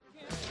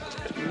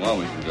want,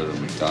 we can go to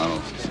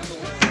McDonald's or something.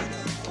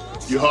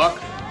 You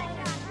Hawk?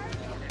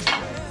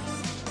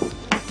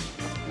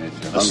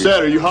 If I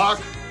said, are you Hawk?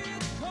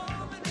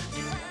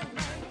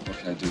 What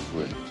can I do for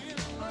you?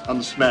 I'm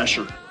the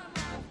Smasher.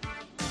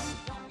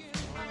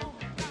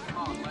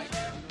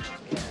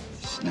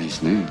 It's a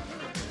nice name.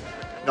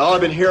 Now, all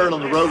I've been hearing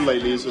on the road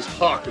lately is this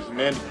Hawk is a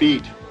man to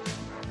beat. I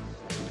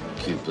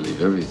can't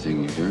believe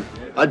everything you hear.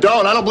 I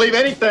don't believe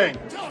anything.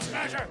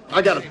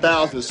 I got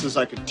 1,000 that says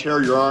I could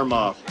tear your arm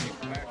off.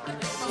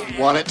 You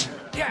want it?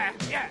 Yeah.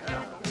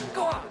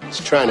 Go on.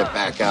 He's trying to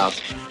back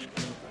out.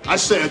 I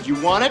said,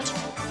 you want it?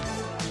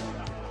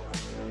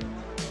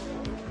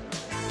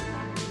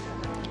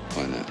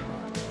 Why not?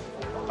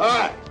 All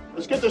right,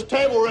 let's get this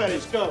table ready.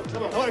 Let's go.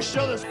 Come on, I want to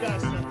show this guy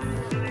something.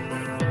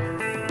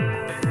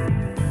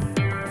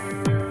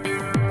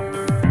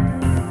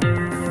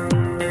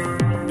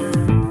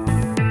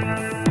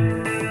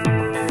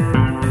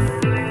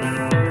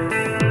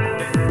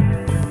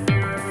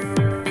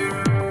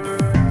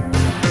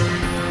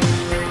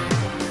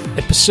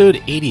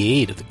 Episode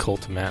 88 of the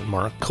Cult of Matt and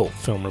Mark Cult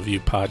Film Review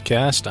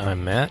Podcast.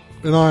 I'm Matt.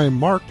 And I'm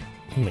Mark.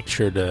 Make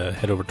sure to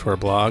head over to our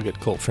blog at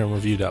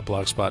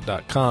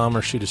cultfilmreview.blogspot.com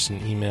or shoot us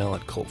an email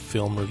at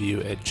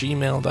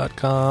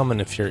cultfilmreview@gmail.com.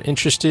 And if you're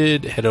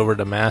interested, head over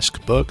to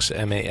Mask Books,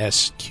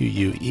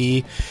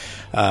 MASQUE,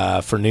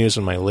 for news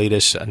on my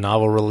latest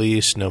novel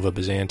release, Nova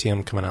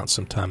Byzantium, coming out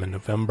sometime in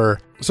November.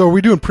 So are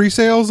we doing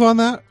pre-sales on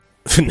that?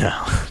 No,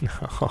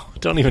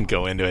 don't even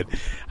go into it.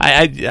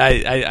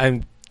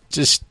 I'm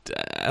just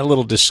a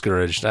little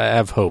discouraged. I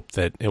have hope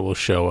that it will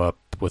show up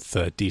with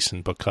a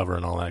decent book cover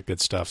and all that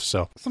good stuff.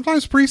 So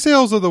Sometimes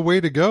pre-sales are the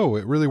way to go.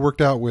 It really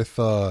worked out with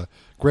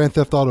Grand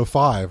Theft Auto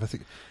 5. I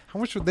think how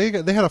much would they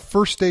get? They had a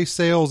first day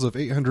sales of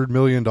 $800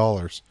 million.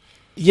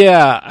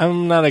 yeah,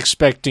 I'm not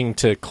expecting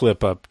to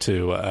clip up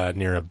to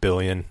near $1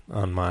 billion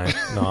on my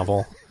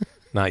novel.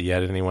 Not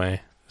yet, anyway.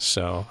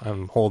 So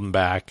I'm holding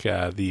back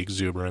the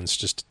exuberance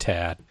just a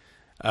tad.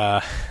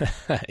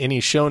 Any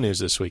show news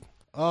this week?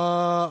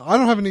 I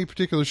don't have any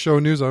particular show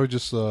news. I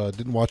just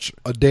didn't watch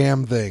a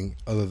damn thing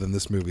other than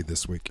this movie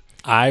this week.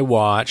 I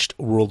watched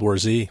World War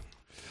Z.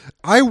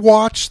 I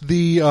watched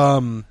the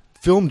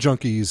Film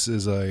Junkies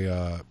is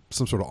a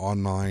some sort of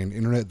online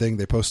internet thing.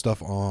 They post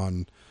stuff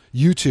on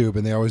YouTube,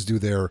 and they always do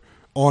their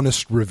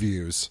honest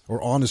reviews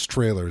or honest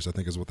trailers, I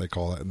think is what they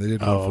call it. And they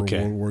did one for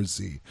World War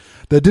Z.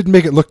 That didn't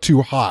make it look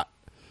too hot.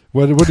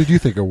 What did you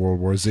think of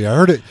World War Z? I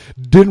heard it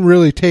didn't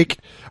really take...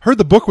 I heard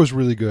the book was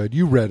really good.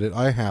 You read it.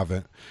 I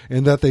haven't.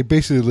 And that they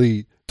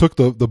basically took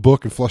the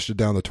book and flushed it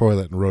down the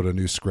toilet and wrote a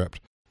new script.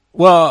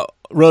 Well,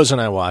 Rose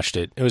and I watched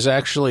it. It was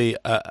actually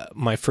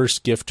my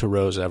first gift to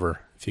Rose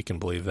ever, if you can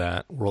believe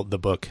that. The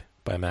book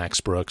by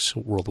Max Brooks,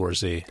 World War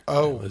Z.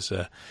 Oh. It was,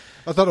 I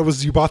thought it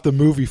was you bought the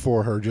movie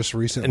for her just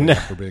recently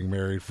after being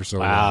married for so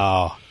long.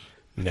 Wow.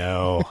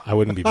 No, I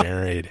wouldn't be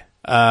married.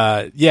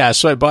 Yeah,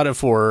 so I bought it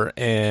for her,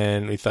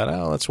 and we thought,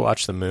 let's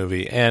watch the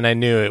movie. And I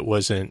knew it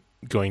wasn't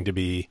going to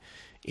be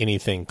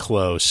anything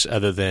close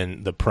other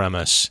than the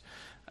premise,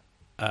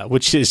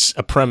 which is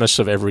a premise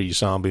of every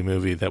zombie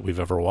movie that we've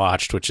ever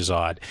watched, which is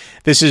odd.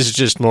 This is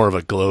just more of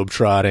a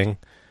globe-trotting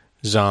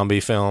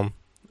zombie film,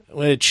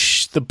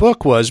 which the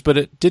book was, but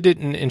it did it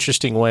in an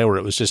interesting way where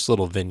it was just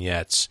little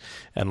vignettes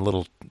and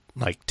little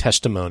like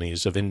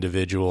testimonies of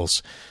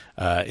individuals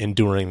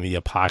enduring the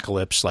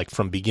apocalypse, like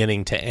from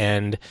beginning to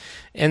end.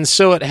 And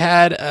so it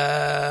had,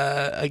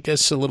 I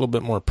guess, a little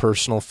bit more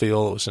personal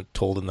feel. It wasn't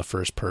told in the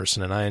first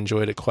person, and I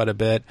enjoyed it quite a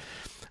bit.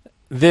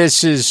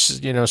 This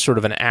is, sort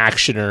of an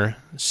actioner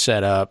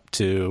set up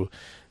to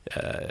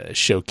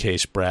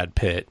showcase Brad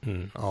Pitt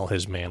and all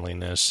his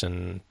manliness,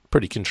 and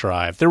pretty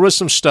contrived. There was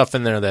some stuff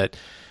in there that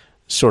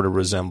sort of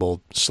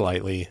resembled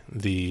slightly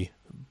the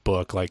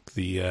book, like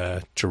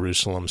the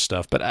Jerusalem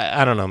stuff, but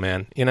I don't know,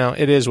 man.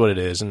 It is what it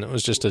is, and it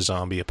was just a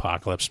zombie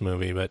apocalypse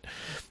movie. But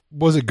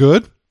was it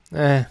good?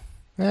 It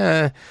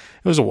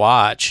was a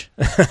watch,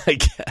 I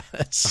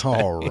guess.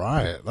 All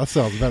right, that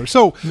sounds better.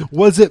 So,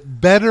 was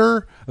it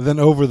better than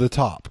Over the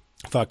Top?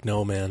 Fuck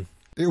no, man.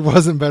 It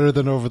wasn't better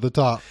than Over the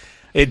Top.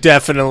 It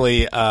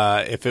definitely,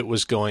 if it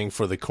was going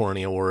for the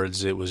corny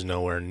awards, it was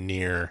nowhere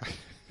near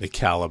the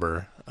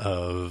caliber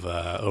of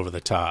Over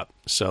the Top.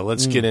 So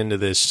let's get into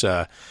this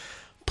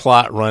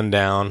plot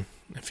rundown,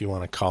 if you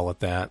want to call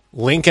it that.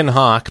 Lincoln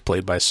Hawk,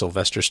 played by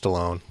Sylvester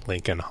Stallone.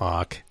 Lincoln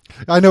Hawk.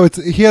 I know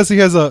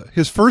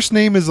his first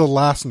name is a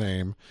last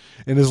name,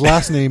 and his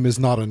last name is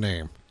not a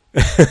name.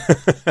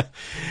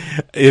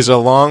 Is a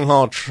long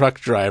haul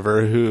truck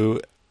driver who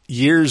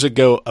years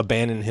ago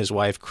abandoned his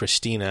wife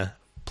Christina,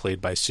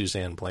 played by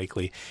Suzanne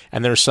Blakely,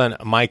 and their son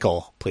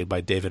Michael, played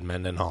by David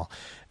Mendenhall.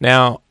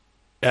 Now,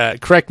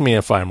 correct me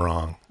if I'm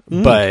wrong,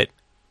 but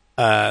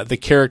the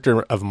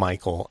character of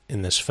Michael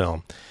in this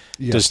film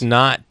does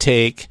not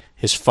take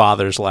his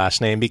father's last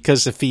name,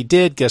 because if he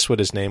did, guess what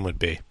his name would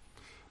be?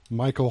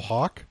 Michael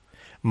Hawk?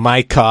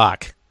 Mike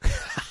Cock.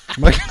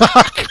 Mike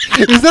Hawk.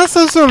 Is that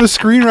some sort of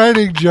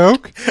screenwriting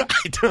joke?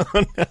 I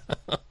don't know.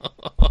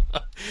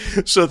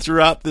 So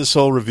throughout this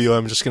whole review,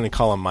 I'm just going to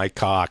call him Mike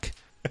Cock.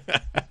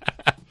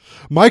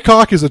 My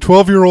cock is a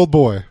 12-year-old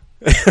boy.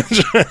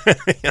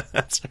 Yeah,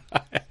 that's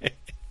right.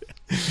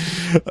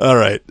 All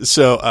right.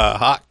 So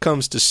Hawk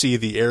comes to see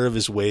the error of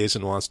his ways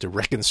and wants to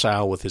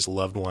reconcile with his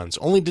loved ones,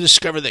 only to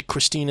discover that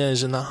Christina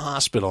is in the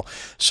hospital,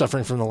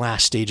 suffering from the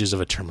last stages of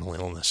a terminal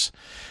illness.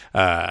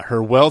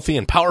 Her wealthy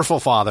and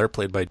powerful father,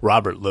 played by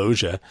Robert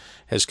Loggia,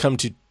 has come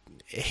to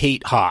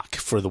hate Hawk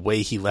for the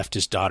way he left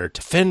his daughter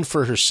to fend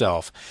for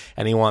herself,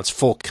 and he wants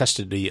full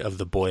custody of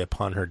the boy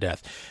upon her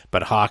death.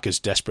 But Hawk is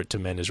desperate to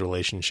mend his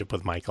relationship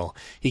with Michael.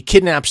 He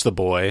kidnaps the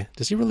boy.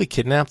 Does he really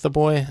kidnap the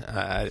boy?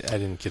 I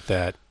didn't get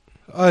that.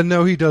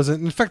 No, he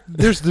doesn't. In fact,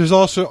 there's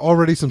also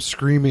already some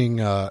screaming,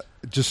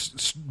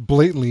 just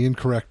blatantly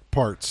incorrect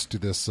parts to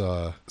this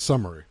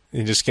summary.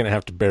 You're just gonna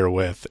have to bear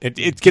with it.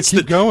 It gets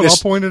Keep going. I'll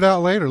point it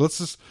out later.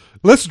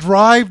 Let's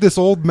drive this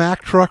old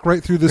Mack truck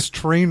right through this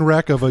train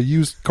wreck of a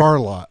used car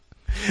lot.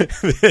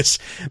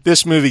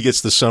 This movie gets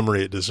the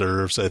summary it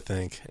deserves, I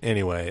think.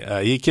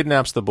 Anyway, he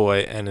kidnaps the boy,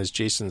 and as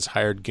Jason's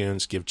hired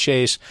goons give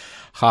chase,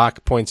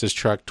 Hawk points his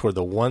truck toward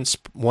the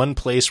one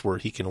place where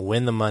he can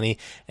win the money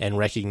and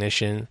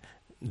recognition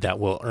that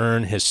will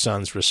earn his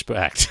son's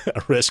respect: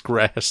 a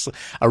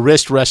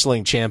wrist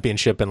wrestling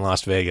championship in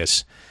Las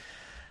Vegas.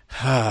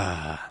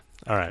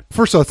 All right.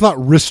 First of all, it's not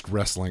wrist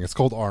wrestling. It's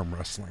called arm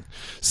wrestling.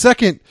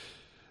 Second,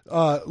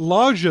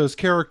 Loggia's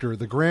character,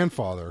 the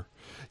grandfather,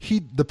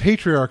 the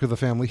patriarch of the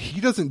family, he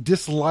doesn't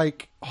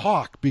dislike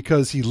Hawk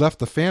because he left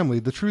the family.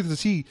 The truth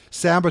is he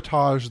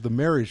sabotaged the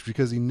marriage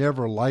because he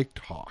never liked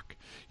Hawk.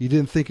 He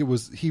didn't think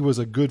he was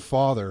a good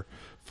father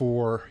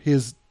for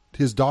his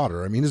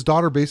daughter. I mean, his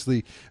daughter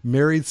basically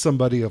married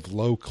somebody of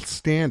low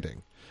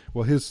standing.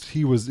 Well,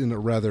 he was in a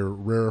rather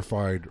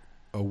rarefied,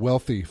 a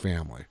wealthy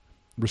family,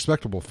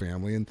 respectable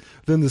family, and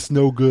then this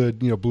no good,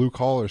 blue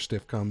collar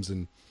stiff comes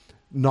and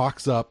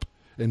knocks up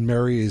and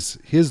marries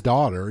his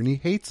daughter, and he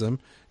hates him,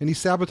 and he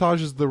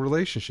sabotages the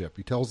relationship.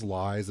 He tells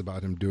lies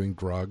about him doing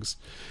drugs,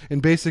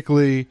 and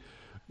basically,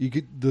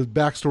 the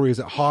backstory is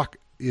that Hawk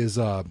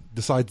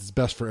decides it's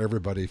best for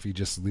everybody if he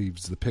just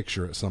leaves the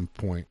picture at some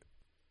point.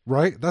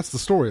 Right? That's the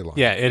storyline.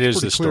 Yeah, it's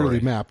pretty clearly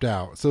mapped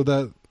out. So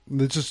that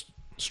it's just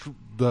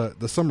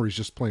the summary's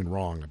just plain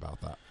wrong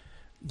about that.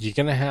 You're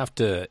gonna have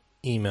to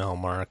email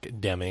Mark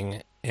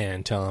Deming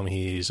and tell him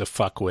he's a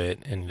fuckwit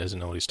and he doesn't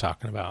know what he's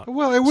talking about.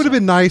 Well, it would have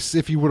been nice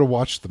if you would have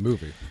watched the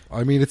movie.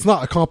 I mean, it's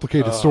not a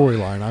complicated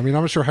storyline. I mean,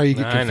 I'm not sure how you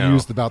get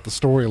confused about the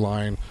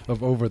storyline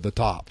of Over the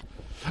Top.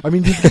 I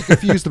mean, you get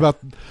confused about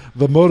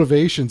the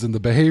motivations and the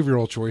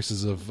behavioral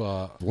choices of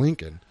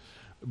Lincoln.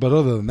 But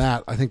other than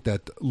that, I think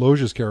that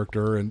Loggia's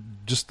character and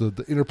just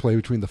the interplay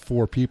between the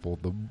four people,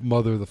 the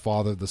mother, the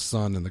father, the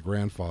son, and the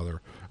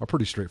grandfather, are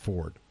pretty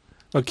straightforward.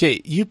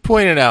 Okay, you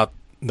pointed out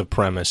the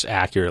premise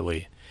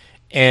accurately,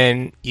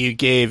 and you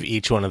gave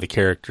each one of the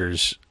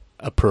characters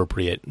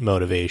appropriate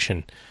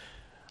motivation.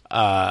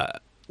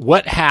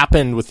 What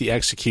happened with the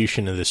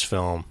execution of this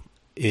film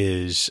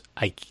is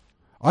I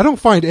don't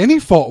find any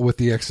fault with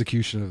the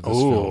execution of this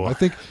film. I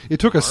think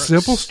it took a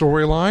simple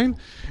storyline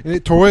and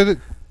it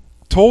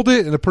told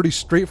it in a pretty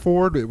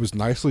straightforward. It was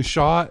nicely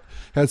shot,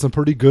 had some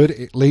pretty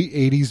good late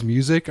 80s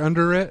music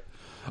under it.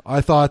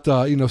 I thought,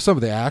 some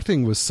of the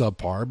acting was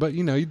subpar, but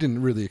you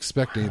didn't really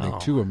expect anything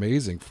too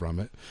amazing from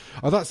it.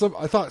 I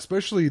thought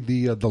especially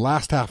the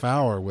last half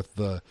hour with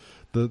the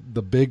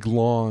big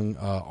long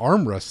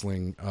arm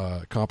wrestling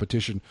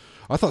competition.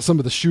 I thought some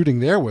of the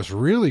shooting there was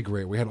really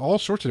great. We had all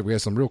sorts of it. We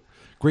had some real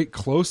great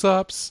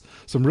close-ups,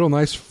 some real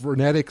nice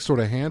frenetic sort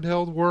of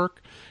handheld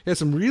work. It had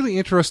some really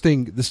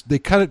interesting. They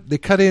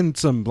cut in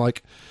some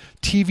like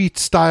TV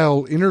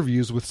style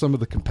interviews with some of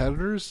the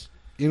competitors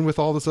in with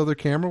all this other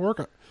camera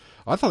work.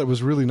 I thought it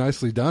was really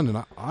nicely done,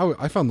 and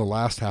I found the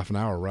last half an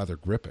hour rather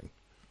gripping.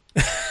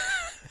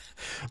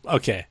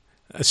 Okay,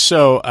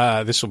 so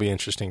this will be an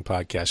interesting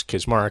podcast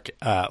because Mark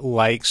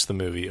likes the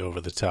movie Over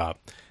the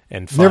Top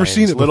and finds never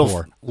seen it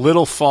before.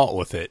 Little fault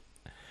with it.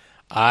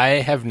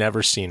 I have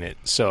never seen it,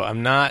 so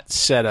I'm not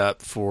set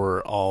up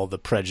for all the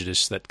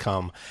prejudice that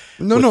come.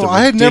 No,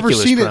 I had never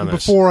seen it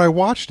before I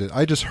watched it.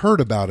 I just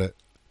heard about it,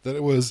 that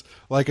it was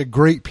like a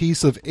great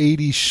piece of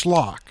 80s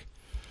schlock.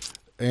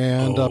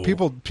 And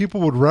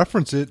people would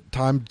reference it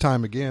time to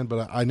time again,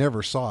 but I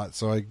never saw it,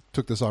 so I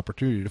took this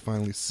opportunity to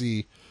finally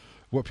see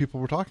what people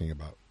were talking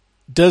about.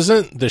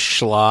 Doesn't the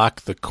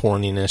schlock, the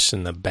corniness,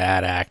 and the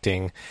bad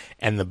acting,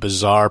 and the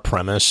bizarre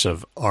premise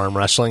of arm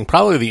wrestling,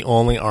 probably the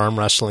only arm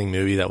wrestling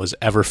movie that was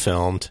ever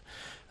filmed?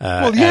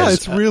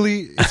 It's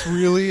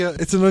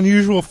an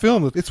unusual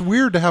film. It's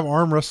weird to have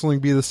arm wrestling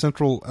be the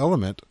central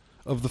element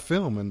of the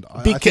film, and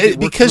I think it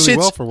works really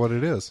well for what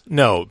it is.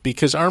 No,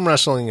 because arm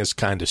wrestling is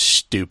kind of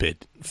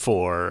stupid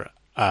for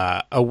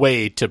a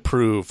way to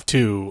prove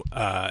to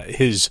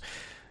his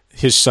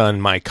son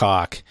Mike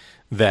Hawk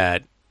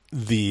that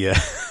the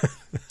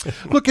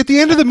look, at the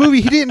end of the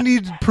movie, he didn't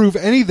need to prove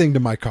anything to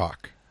Mike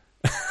Hawk.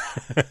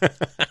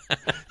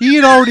 He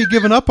had already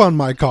given up on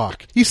Mike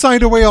Hawk. He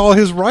signed away all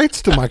his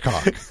rights to Mike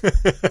Hawk.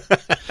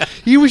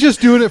 He was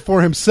just doing it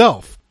for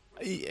himself.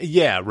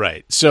 Yeah,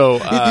 right. So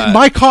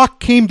Mike Hawk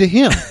came to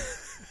him.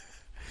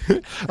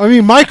 I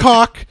mean, Mike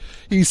Hawk,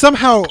 he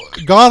somehow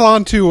got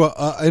onto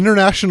an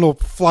international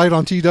flight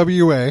on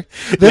TWA.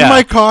 Then Yeah.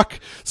 Mike Hawk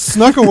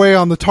snuck away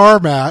on the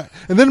tarmac.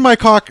 And then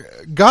Mike Hawk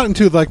got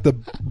into like the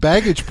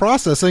baggage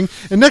processing.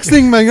 And next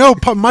thing you know,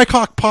 Mike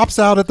Hawk pops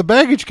out at the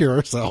baggage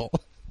carousel.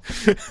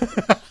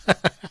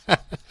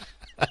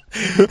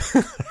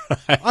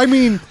 I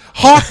mean,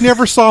 Hawk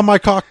never saw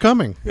Mike Hawk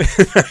coming.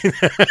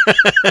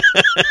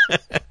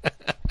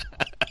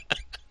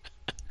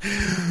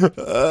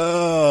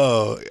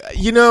 Oh,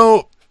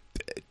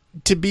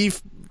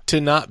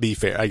 to not be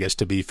fair, I guess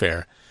to be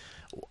fair,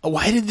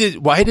 why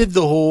did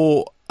the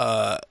whole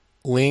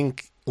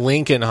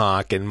Lincoln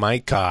Hawk and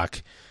Mike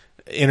Hawk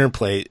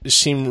interplay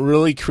seem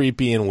really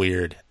creepy and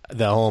weird?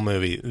 The whole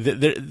movie,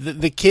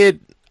 the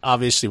kid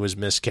obviously was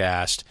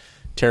miscast,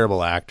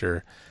 terrible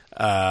actor,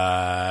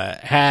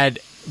 had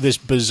this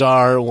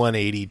bizarre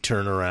 180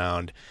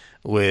 turnaround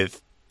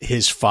with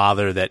his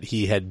father that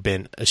he had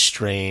been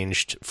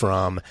estranged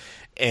from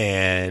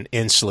and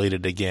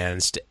insulated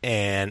against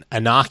and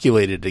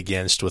inoculated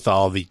against with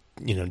all the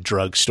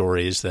drug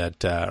stories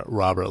that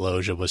Robert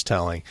Loggia was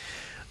telling.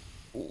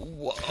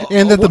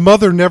 And that the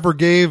mother never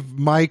gave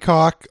Mike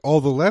Hawk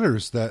all the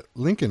letters that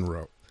Lincoln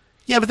wrote.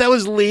 Yeah, but that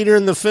was later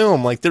in the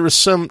film. Like, there was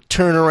some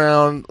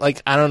turnaround,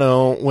 like, I don't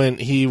know, when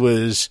he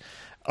was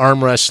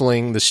arm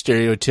wrestling the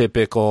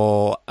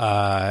stereotypical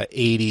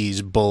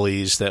 80s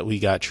bullies that we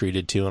got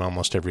treated to in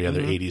almost every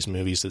other 80s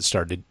movies that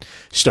starred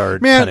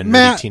kind of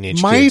nerdy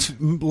teenage kids.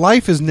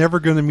 Life is never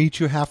going to meet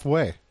you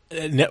halfway.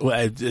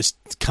 Just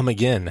come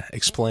again.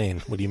 Explain.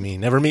 What do you mean?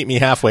 Never meet me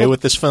halfway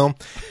with this film?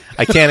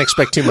 I can't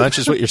expect too much,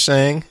 is what you're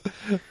saying?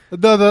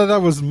 No,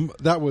 that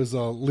was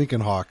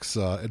Lincoln Hawk's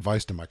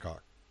advice to Mike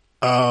Hawk.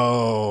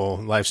 Oh,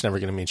 life's never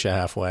going to meet you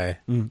halfway.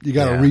 You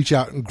got to reach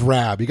out and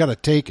grab. You got to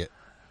take it.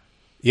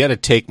 You got to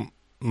take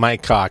my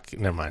cock.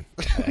 Never mind.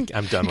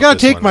 I'm done. You got to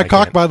take my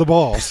cock by the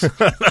balls.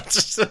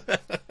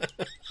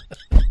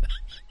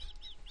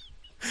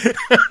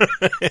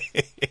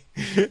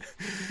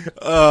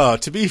 Oh,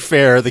 to be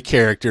fair, the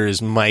character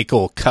is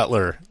Michael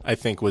Cutler. I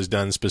think was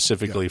done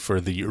specifically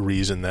for the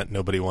reason that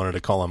nobody wanted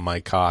to call him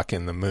Mike Hawk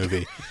in the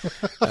movie.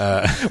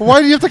 Why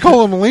do you have to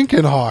call him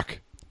Lincoln Hawk?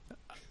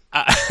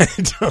 I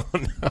don't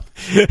know.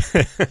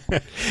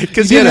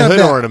 Because he had a hood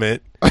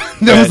ornament.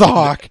 That was a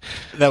hawk.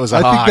 That was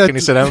a hawk. And he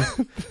said, I'm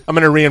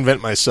going to reinvent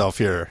myself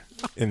here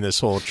in this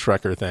whole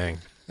trucker thing.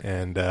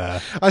 And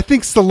I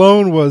think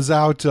Stallone was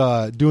out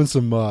doing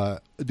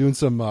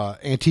some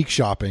antique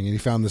shopping, and he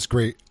found this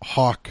great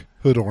hawk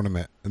hood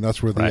ornament. And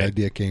that's where the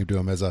idea came to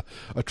him as a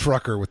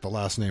trucker with the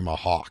last name of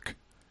Hawk.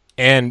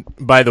 And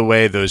by the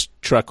way, those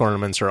truck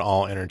ornaments are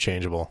all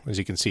interchangeable. As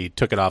you can see, he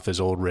took it off his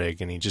old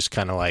rig, and he just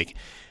kind of like,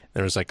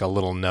 there was like a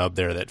little nub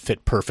there that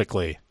fit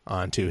perfectly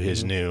onto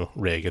his new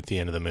rig at the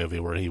end of the movie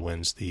where he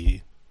wins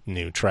the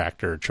new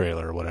tractor,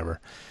 trailer, or whatever.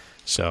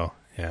 So,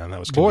 yeah, that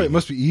was convenient. Boy, it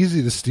must be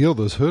easy to steal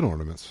those hood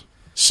ornaments.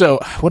 So,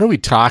 what are we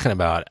talking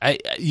about?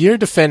 You're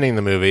defending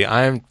the movie.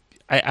 I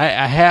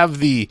have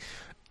the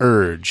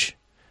urge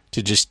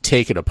to just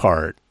take it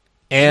apart.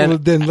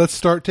 And then let's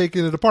start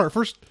taking it apart.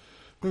 First,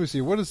 let me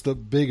see. What is the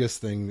biggest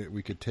thing that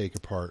we could take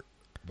apart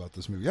about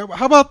this movie?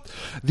 How about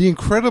the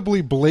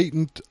incredibly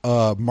blatant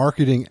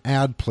marketing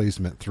ad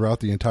placement throughout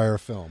the entire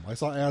film? I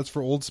saw ads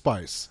for Old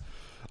Spice.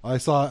 I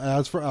saw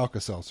ads for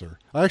Alka-Seltzer.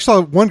 I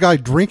actually saw one guy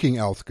drinking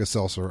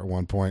Alka-Seltzer at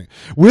one point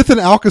with an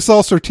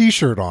Alka-Seltzer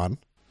t-shirt on.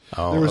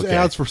 Oh, there was okay.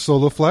 ads for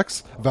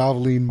Soloflex,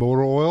 Valvoline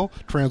Motor Oil,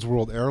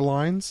 Transworld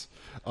Airlines,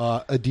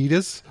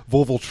 Adidas,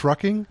 Volvo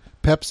Trucking,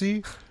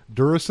 Pepsi,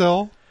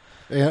 Duracell,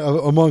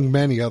 among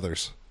many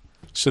others.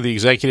 So the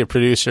executive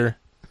producer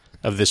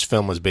of this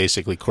film was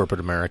basically corporate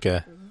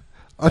America.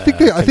 I think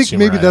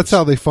maybe ads. that's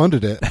how they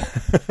funded it.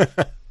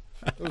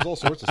 There was all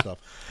sorts of stuff.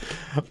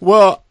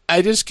 Well,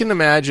 I just can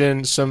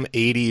imagine some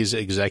 80s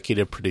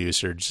executive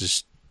producer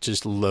just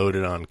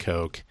loaded on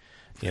coke,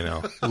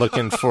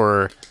 looking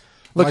for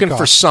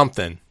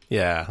something.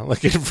 Yeah,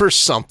 looking for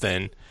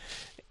something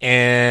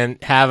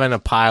and having a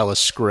pile of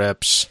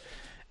scripts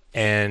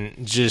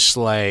and just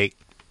like,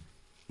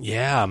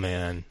 yeah,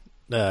 man,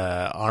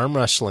 arm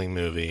wrestling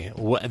movie.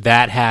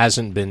 That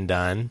hasn't been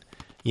done.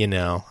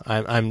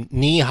 I'm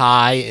knee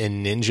high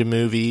in ninja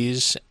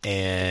movies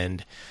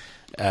and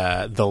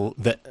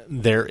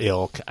their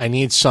ilk. I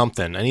need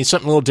something a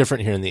little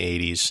different here in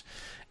the 80s,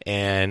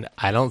 and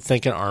I don't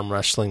think an arm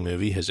wrestling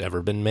movie has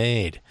ever been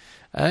made.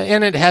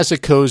 And it has a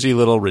cozy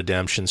little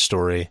redemption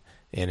story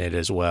in it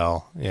as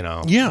well.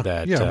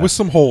 With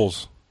some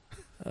holes.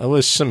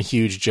 With some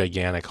huge,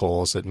 gigantic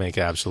holes that make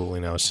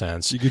absolutely no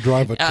sense. You could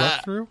drive a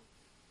truck through?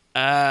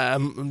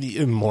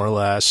 More or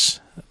less,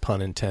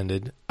 pun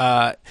intended.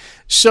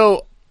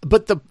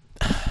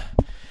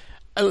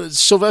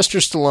 Sylvester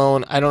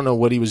Stallone, I don't know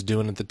what he was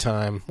doing at the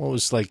time. What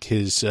was like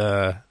his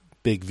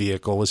big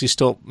vehicle? Was he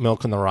still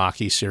milking the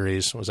Rocky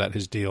series? Was that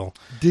his deal?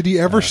 Did he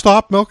ever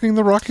stop milking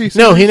the Rocky series?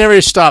 No, he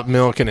never stopped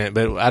milking it,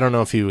 but I don't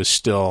know if he was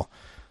still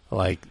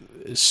like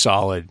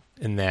solid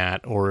in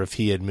that or if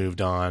he had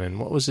moved on. And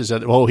what was his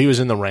other? Well, he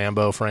was in the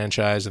Rambo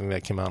franchise. I think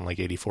that came out in like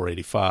 84,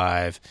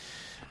 85.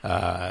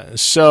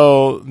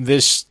 So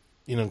this,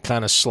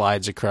 kind of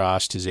slides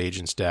across his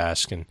agent's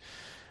desk, and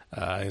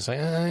he's like,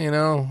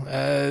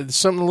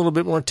 something a little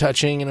bit more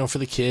touching, for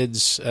the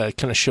kids,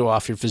 kind of show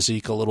off your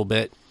physique a little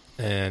bit.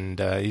 And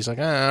he's like,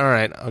 all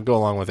right, I'll go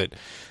along with it.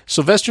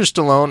 Sylvester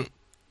Stallone,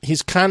 he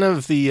was kind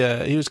of the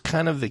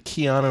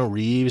Keanu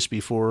Reeves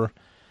before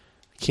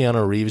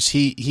Keanu Reeves.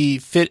 He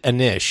fit a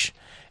niche,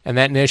 and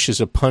that niche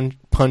is a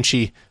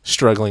punchy,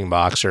 struggling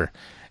boxer.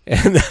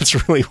 And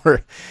that's really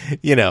where,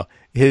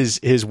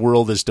 his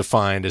world is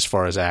defined as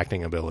far as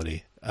acting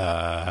ability.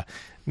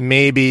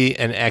 Maybe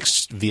an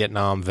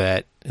ex-Vietnam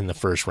vet in the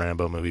first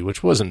Rambo movie,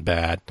 which wasn't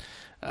bad.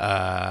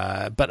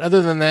 But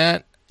other than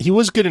that, he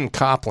was good in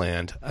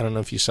Copland. I don't know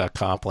if you saw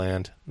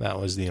Copland. That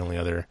was the only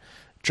other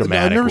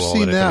dramatic role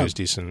that I think he was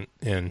decent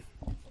in.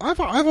 I've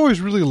always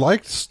really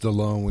liked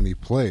Stallone when he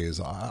plays.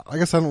 I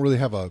guess I don't really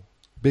have a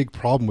big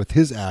problem with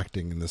his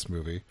acting in this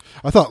movie.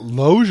 I thought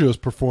Loggia's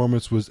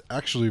performance was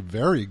actually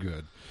very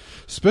good,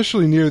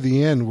 especially near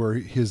the end where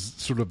his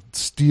sort of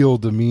steel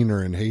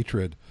demeanor and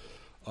hatred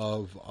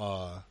of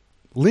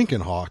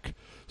Lincoln Hawk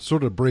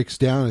sort of breaks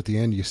down at the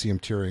end. You see him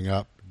tearing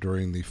up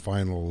during the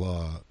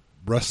final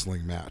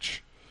wrestling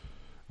match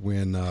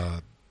when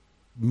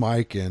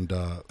Mike and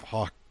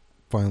Hawk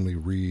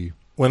finally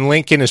when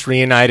Lincoln is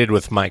reunited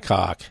with Mike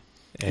Hawk.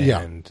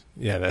 And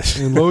that's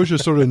and Loggia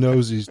sort of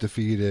knows he's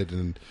defeated,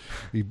 and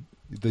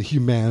the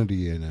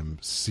humanity in him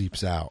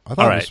seeps out. I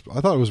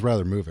thought it was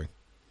rather moving.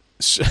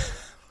 So,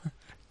 are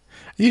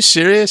you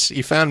serious?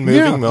 You found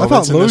moving moments? I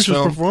thought in this Loggia's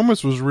film?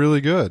 Performance was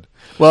really good.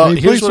 Well,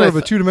 he here's played what sort of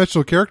a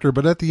two-dimensional character,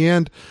 but at the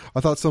end, I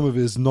thought some of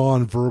his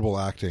non-verbal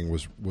acting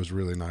was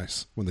really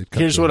nice when they.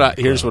 Here's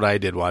what I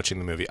did watching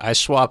the movie. I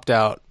swapped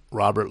out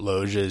Robert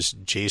Loggia's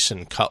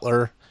Jason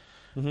Cutler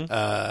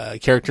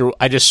character.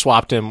 I just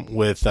swapped him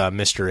with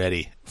Mr.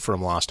 Eddie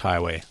from Lost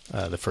Highway,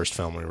 the first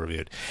film we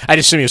reviewed. I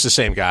just assumed he was the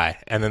same guy,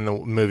 and then the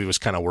movie was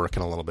kind of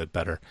working a little bit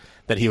better.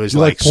 That he was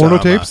like porno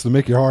tapes that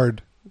make you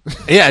hard.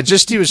 Yeah,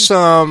 just he was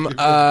some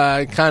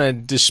kind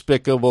of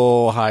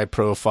despicable,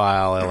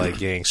 high-profile LA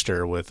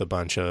gangster with a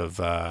bunch of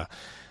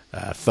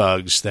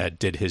thugs that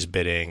did his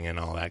bidding and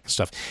all that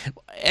stuff.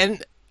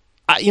 And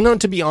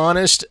to be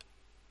honest,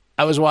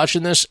 I was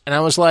watching this and I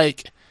was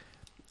like,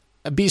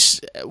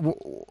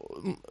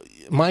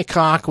 Mike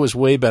Hawk was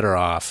way better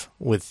off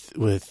with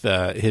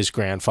his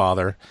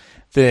grandfather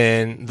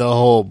than the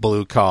whole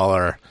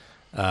blue-collar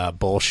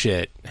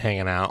bullshit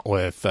hanging out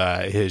with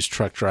his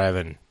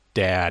truck-driving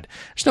dad.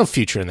 There's no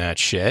future in that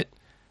shit.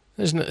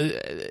 There's no,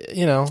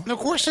 And of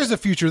course, there's a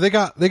future. They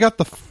got the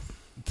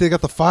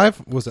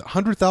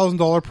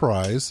 $100,000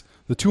 prize,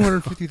 the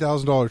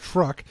 $250,000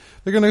 truck.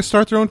 They're going to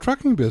start their own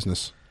trucking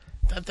business.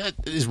 That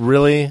is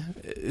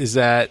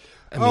that.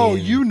 I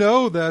mean,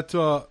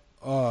 that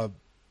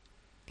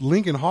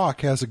Lincoln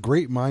Hawk has a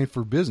great mind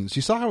for business.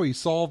 You saw how he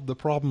solved the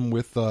problem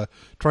with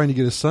trying to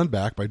get his son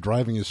back by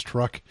driving his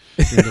truck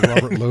into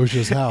Robert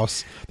Loggia's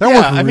house. That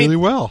worked really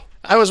well.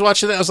 I was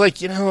watching that. I was like,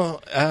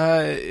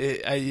 I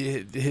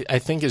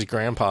think his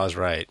grandpa's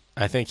right.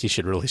 I think he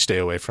should really stay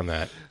away from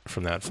that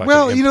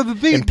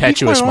fucking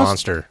impetuous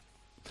monster.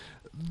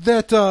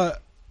 That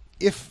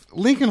if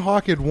Lincoln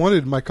Hawk had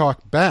wanted Mike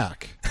Hawk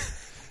back,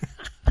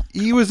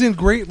 he was in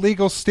great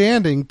legal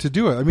standing to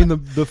do it. I mean,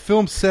 the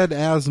film said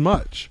as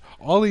much.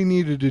 All he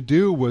needed to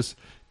do was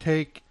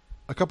take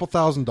a couple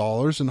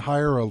 $1,000s and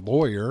hire a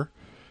lawyer,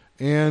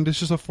 and it's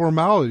just a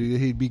formality that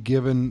he'd be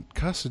given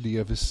custody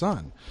of his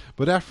son.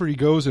 But after he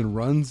goes and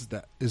runs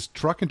his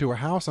truck into a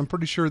house, I'm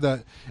pretty sure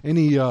that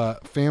any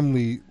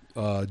family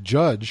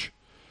judge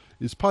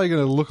is probably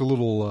going to look a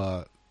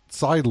little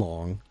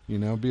sidelong,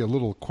 be a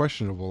little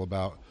questionable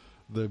about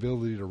the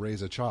ability to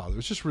raise a child. It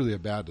was just really a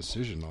bad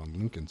decision on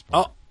Lincoln's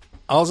part.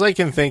 All I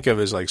can think of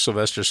is like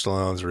Sylvester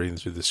Stallone's reading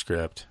through the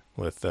script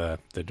with the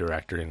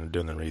director and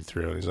doing the read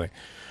through, and he's like,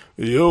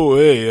 "Yo,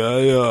 hey,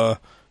 I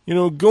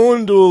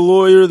going to a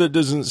lawyer that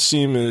doesn't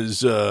seem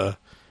as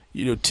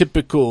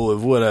typical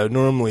of what I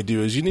normally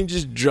do is you need to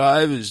just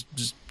drive his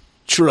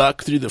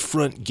truck through the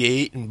front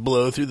gate and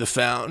blow through the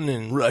fountain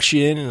and rush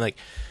in and like."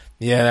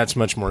 Yeah, that's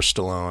much more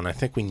Stallone. I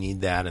think we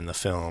need that in the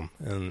film,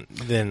 and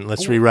then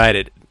let's rewrite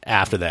it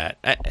after that.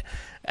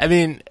 I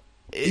mean,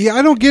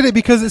 I don't get it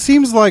because it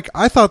seems like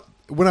I thought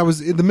when I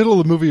was in the middle of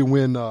the movie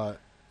when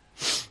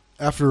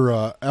after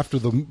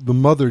the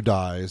mother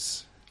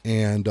dies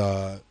and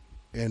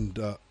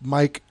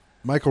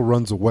Michael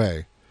runs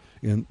away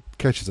and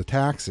catches a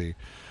taxi,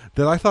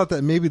 that I thought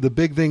that maybe the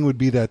big thing would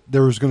be that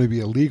there was going to be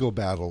a legal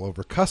battle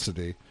over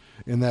custody.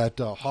 And that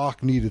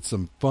Hawk needed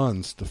some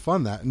funds to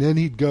fund that. And then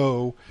he'd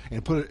go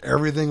and put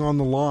everything on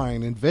the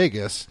line in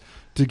Vegas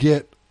to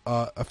get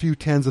a few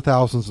tens of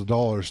thousands of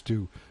dollars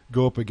to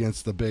go up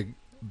against the big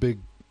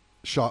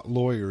shot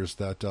lawyers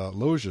that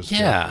Loggia's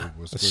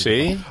was.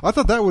 See? I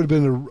thought that would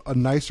have been a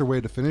nicer way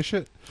to finish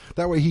it.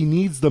 That way he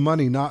needs the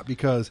money not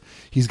because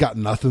he's got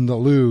nothing to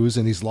lose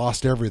and he's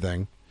lost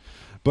everything,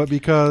 but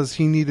because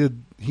he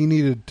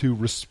needed to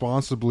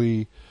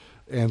responsibly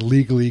and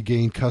legally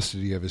gain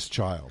custody of his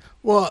child.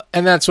 Well,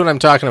 and that's what I'm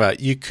talking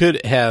about. You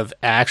could have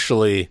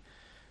actually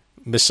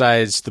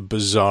besides the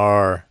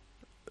bizarre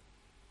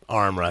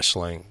arm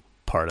wrestling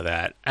part of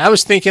that. I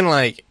was thinking,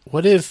 like,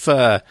 what if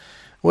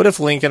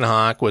Lincoln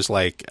Hawk was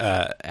like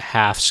a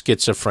half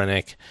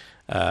schizophrenic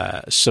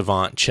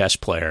savant chess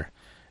player,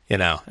 you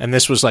know? And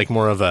this was like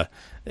more of a.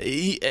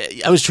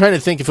 I was trying to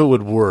think if it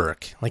would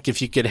work, like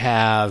if you could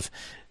have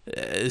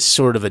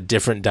sort of a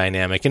different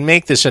dynamic and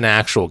make this an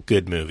actual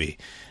good movie.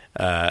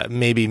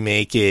 Maybe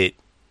make it.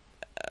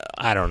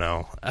 I don't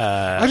know.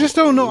 I just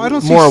don't know. I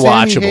don't see more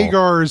Sammy watchable.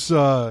 Hagar's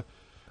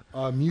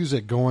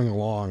music going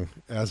along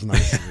as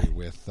nicely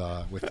with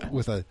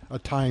a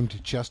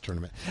timed chess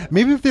tournament.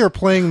 Maybe if they were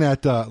playing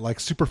that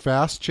like super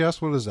fast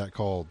chess, what is that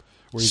called?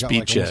 Where you Speed got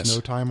like chess. almost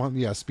no time on.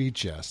 Yeah, speed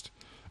chess.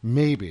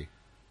 Maybe.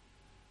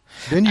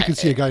 Then you can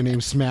see a guy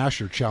named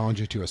Smasher challenge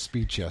you to a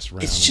speed chess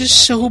round. It's in the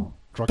just back of so a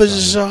truck driver.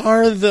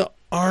 bizarre, the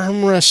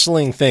arm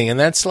wrestling thing, and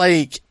that's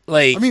like.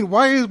 I mean,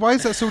 why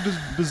is that so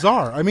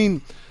bizarre? I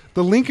mean,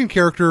 the Lincoln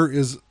character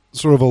is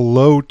sort of a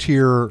low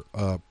tier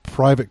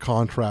private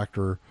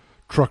contractor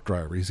truck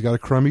driver. He's got a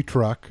crummy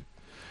truck.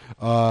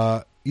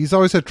 He's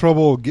always had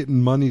trouble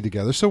getting money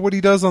together. So what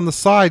he does on the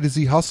side is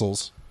he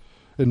hustles,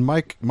 and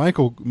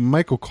Michael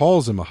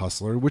calls him a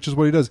hustler, which is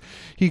what he does.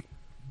 He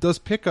does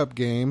pickup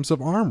games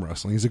of arm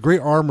wrestling. He's a great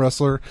arm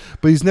wrestler,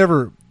 but he's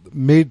never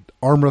made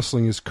arm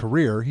wrestling his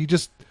career. He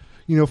just,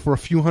 for a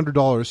few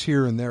 $100s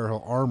here and there,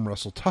 he'll arm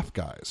wrestle tough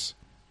guys.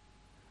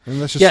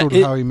 And that's just sort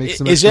of how he makes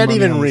some Is extra that money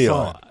even on the real?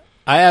 side.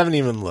 I haven't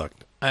even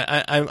looked.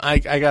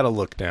 I got to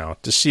look now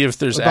to see if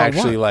there's About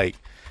actually what? like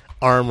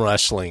arm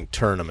wrestling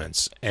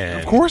tournaments.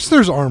 And Of course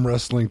there's arm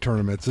wrestling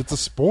tournaments. It's a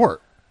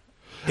sport.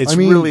 it's I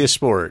mean- really a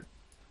sport.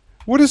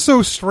 What is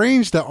so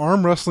strange that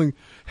arm wrestling...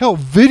 Hell,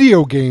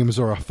 video games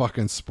are a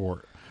fucking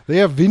sport. They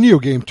have video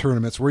game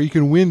tournaments where you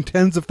can win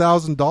tens of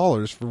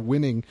 $1,000s for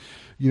winning,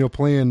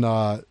 playing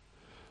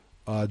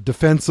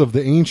Defense of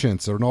the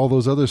Ancients and all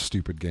those other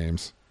stupid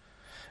games.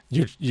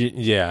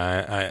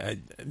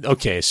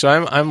 Okay, so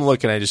I'm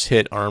looking. I just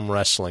hit arm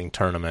wrestling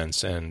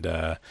tournaments, and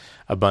a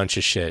bunch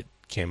of shit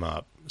came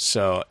up.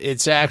 So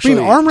it's actually.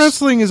 arm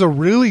wrestling is a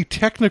really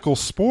technical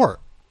sport.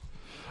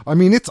 I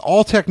mean, it's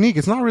all technique.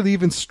 It's not really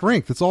even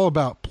strength. It's all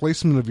about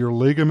placement of your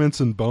ligaments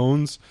and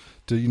bones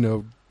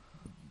to,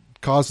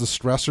 cause the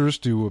stressors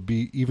to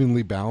be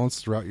evenly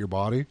balanced throughout your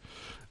body.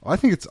 I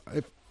think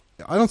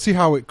I don't see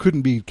how it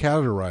couldn't be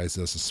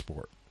categorized as a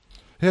sport.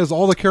 It has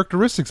all the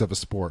characteristics of a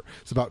sport.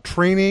 It's about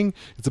training.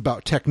 It's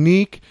about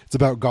technique. It's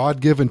about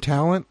God-given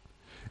talent.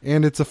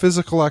 And it's a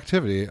physical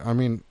activity. I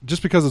mean,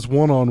 just because it's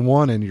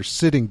one-on-one and you're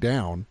sitting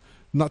down,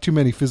 not too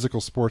many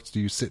physical sports do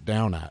you sit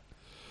down at.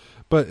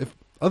 But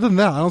other than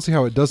that, I don't see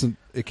how it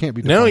can't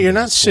be. No, defined you're as a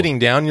not sport. sitting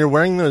down. You're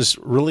wearing those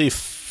really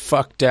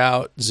fucked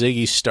out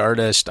Ziggy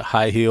Stardust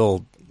high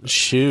heel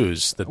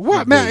shoes.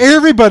 What, man?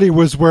 Everybody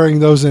was wearing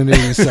those in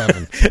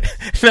 87.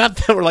 Not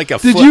that were like a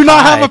Did foot you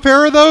not high. have a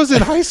pair of those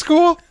in high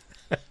school?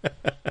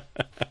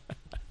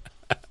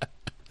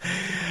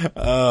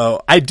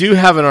 Oh, I do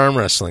have an arm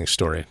wrestling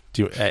story.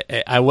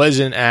 I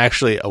wasn't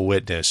actually a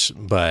witness,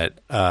 but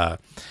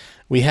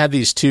we had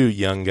these two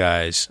young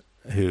guys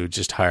who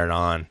just hired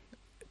on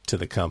to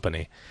the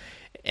company,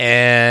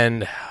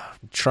 and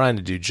I'm trying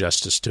to do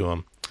justice to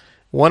them.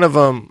 One of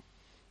them,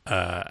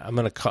 I'm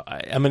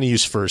gonna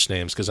use first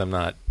names because I'm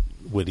not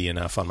witty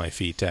enough on my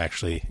feet to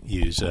actually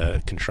use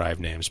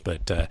contrived names.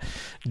 But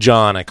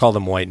John, I called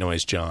him White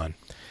Noise John.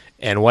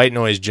 And White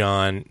Noise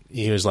John,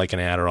 he was like an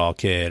Adderall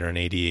kid or an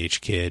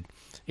ADHD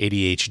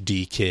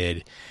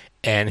kid,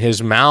 and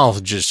his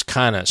mouth just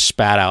kind of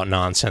spat out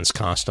nonsense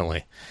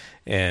constantly.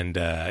 And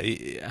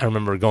I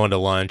remember going to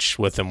lunch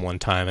with him one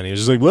time, and he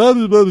was just like, blah,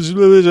 blah, blah,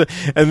 blah, blah.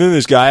 And then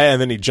this guy,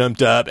 and then he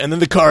jumped up, and then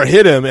the car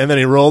hit him, and then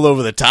he rolled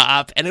over the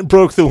top, and it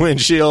broke the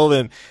windshield.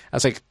 And I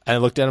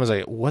looked at him, I was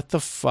like, what the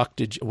fuck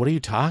what are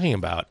you talking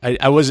about?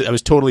 I was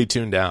totally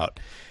tuned out.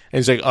 And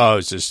he's like, oh,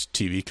 it's this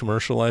TV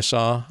commercial I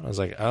saw. I was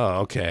like,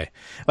 oh, okay.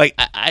 Like,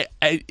 I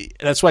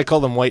that's why I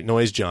called him White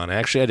Noise John. I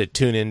actually had to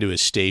tune into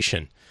his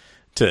station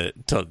to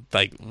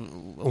like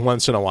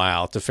once in a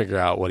while to figure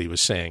out what he was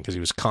saying, because he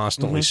was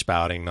constantly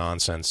spouting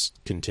nonsense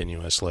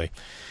continuously.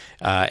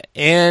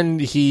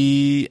 And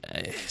he's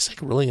like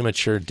a really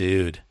immature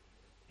dude.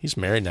 He's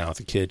married now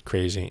with a kid.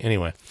 Crazy.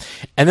 Anyway.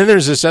 And then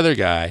there's this other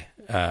guy,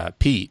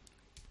 Pete.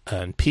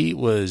 And Pete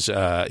was,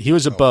 he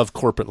was above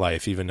corporate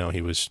life, even though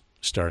he was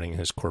starting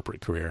his corporate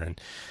career.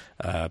 And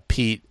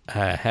Pete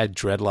had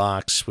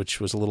dreadlocks, which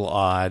was a little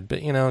odd, but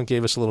it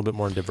gave us a little bit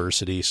more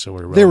diversity. So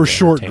They were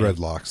short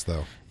dreadlocks,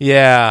 though.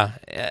 Yeah,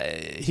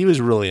 he was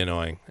really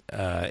annoying.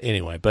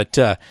 Anyway,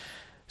 but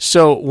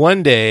so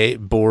one day,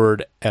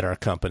 bored at our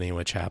company,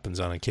 which happens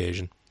on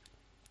occasion,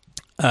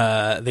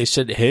 they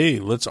said, "Hey,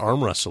 let's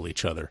arm wrestle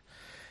each other."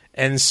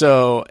 And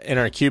so in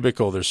our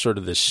cubicle, there's sort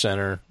of this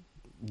center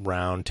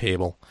round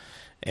table,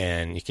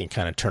 and you can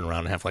kind of turn around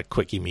and have like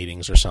quickie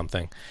meetings or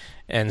something.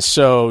 And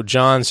so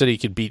John said he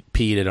could beat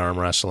Pete at arm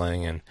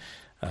wrestling, and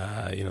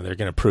they're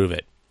going to prove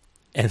it.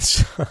 And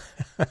so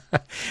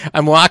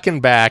I'm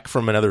walking back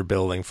from another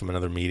building, from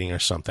another meeting or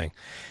something,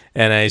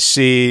 and I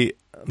see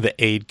the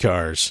aid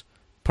cars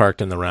parked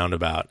in the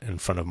roundabout in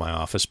front of my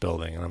office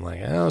building, and I'm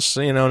like, oh,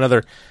 so,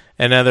 another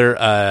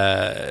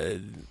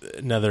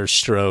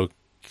stroke,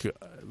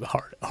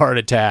 heart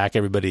attack.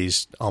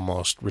 Everybody's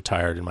almost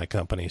retired in my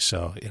company,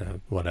 so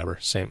whatever,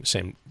 same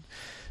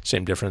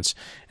difference.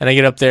 And I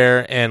get up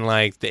there, and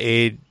like the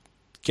aid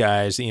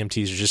guys, the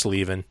EMTs are just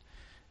leaving,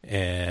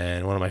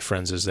 and one of my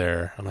friends is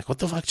there. I'm like, what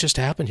the fuck just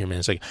happened here, man?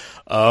 It's like,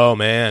 oh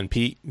man,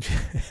 Pete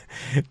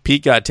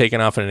got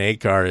taken off in an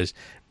aid car,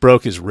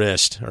 broke his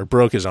wrist or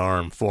broke his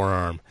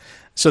forearm.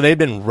 So they'd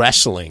been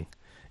wrestling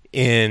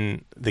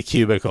in the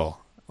cubicle,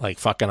 like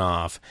fucking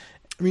off.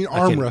 I mean,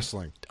 arm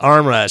wrestling.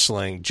 Arm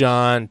wrestling.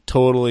 John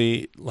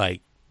totally like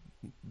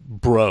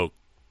broke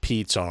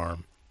Pete's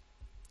arm.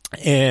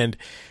 And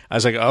I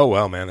was like, oh,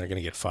 well, man, they're going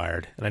to get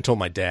fired. And I told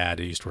my dad,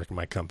 who used to work in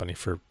my company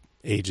for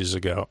ages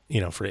ago,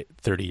 for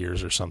 30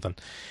 years or something.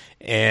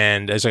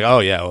 And I was like, oh,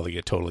 yeah, well, they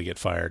totally get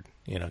fired,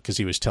 because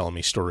he was telling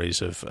me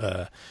stories of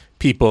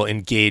people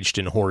engaged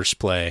in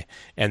horseplay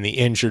and the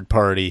injured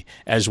party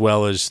as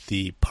well as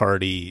the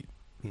party,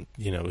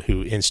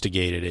 who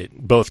instigated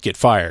it, both get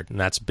fired. And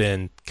that's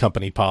been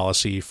company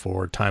policy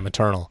for time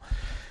eternal.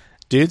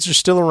 Dudes are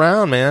still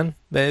around, man.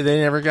 They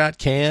never got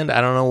canned.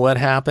 I don't know what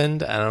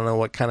happened. I don't know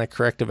what kind of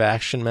corrective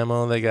action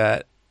memo they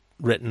got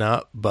written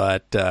up,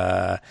 but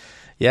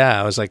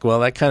yeah, I was like, well,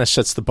 that kind of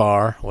sets the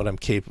bar. What I'm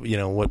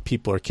what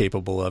people are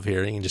capable of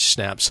here. You can just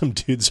snap some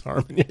dude's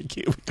arm in your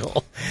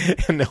cubicle,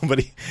 and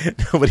nobody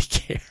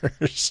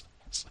cares.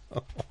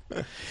 So,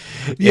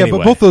 yeah, anyway.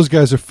 but both those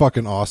guys are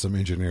fucking awesome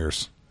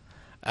engineers.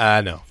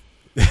 No.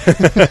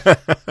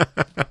 If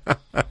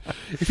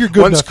you're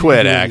good One's enough, quit,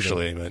 you can do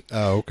actually. anything. But,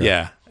 okay.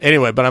 Yeah.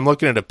 Anyway, but I'm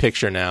looking at a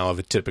picture now of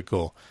a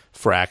typical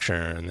fracture,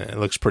 and it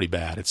looks pretty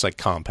bad. It's like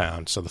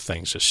compound, so the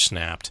thing's just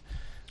snapped.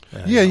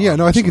 Yeah.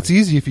 No, I think it's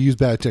easy if you use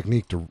bad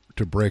technique to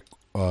break,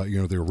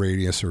 their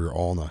radius or your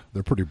ulna.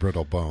 They're pretty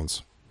brittle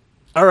bones.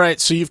 All right,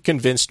 so you've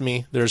convinced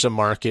me there's a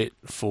market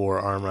for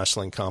arm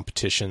wrestling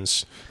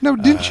competitions. No,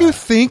 didn't you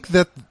think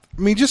that?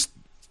 I mean,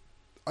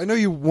 I know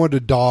you wanted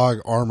to dog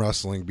arm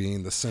wrestling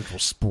being the central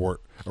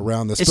sport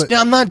around this. But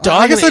I'm not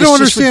dogging. I guess I don't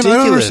understand. I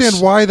don't understand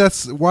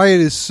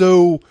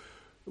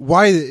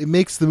why it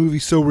makes the movie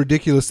so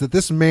ridiculous that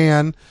this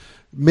man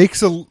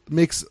makes a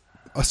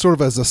sort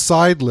of as a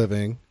side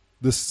living.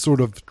 This sort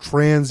of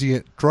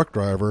transient truck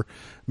driver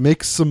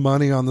makes some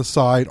money on the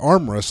side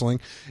arm wrestling,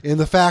 and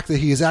the fact that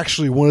he is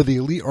actually one of the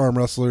elite arm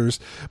wrestlers,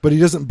 but he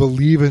doesn't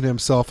believe in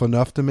himself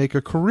enough to make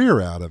a career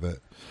out of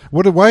it.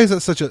 Why is that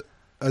such an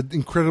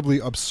incredibly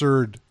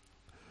absurd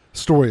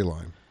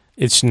storyline?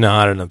 It's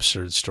not an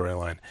absurd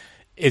storyline.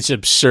 It's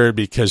absurd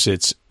because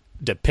it's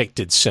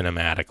depicted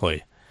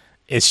cinematically.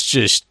 It's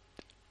just,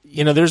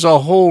 there's a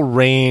whole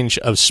range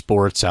of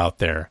sports out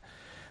there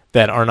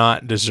that are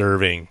not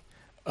deserving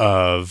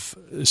of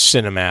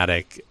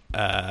cinematic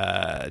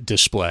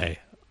display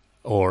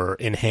or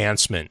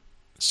enhancement,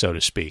 so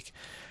to speak.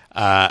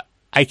 I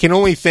can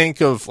only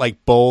think of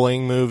like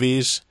bowling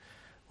movies,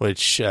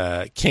 which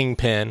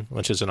Kingpin,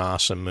 which is an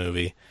awesome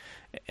movie,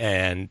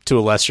 and to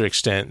a lesser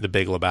extent, The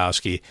Big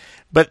Lebowski.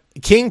 But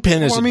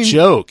Kingpin is a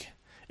joke.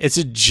 It's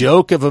a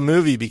joke of a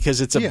movie because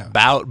it's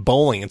about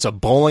bowling. It's a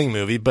bowling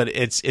movie, but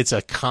it's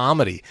a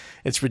comedy.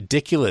 It's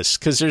ridiculous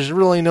because there's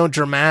really no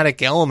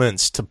dramatic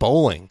elements to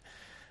bowling.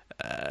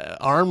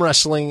 Arm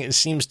wrestling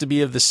seems to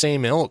be of the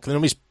same ilk.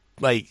 Nobody's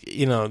like,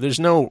 there's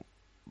no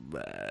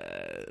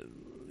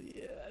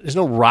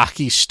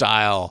Rocky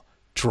style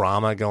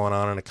drama going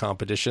on in a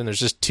competition. There's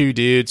just two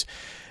dudes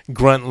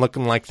grunt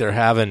looking like they're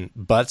having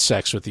butt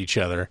sex with each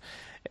other,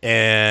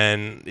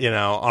 and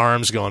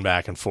arms going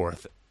back and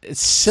forth.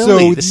 It's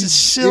silly. So this is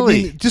silly.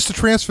 I mean, just to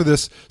transfer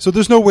this, so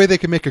there's no way they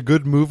can make a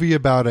good movie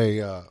about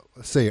a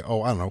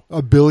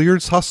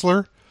billiards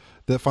hustler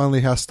that finally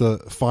has to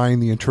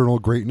find the internal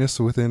greatness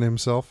within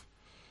himself.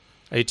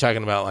 Are you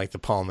talking about like the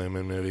Paul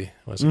Newman movie?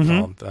 What's it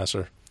called? I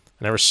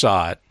never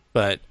saw it,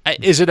 but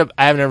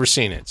I've never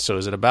seen it. So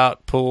is it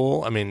about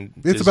pool? I mean,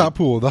 it's about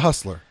pool, the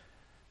hustler.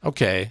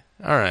 Okay,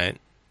 all right,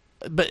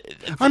 but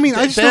I mean,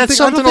 I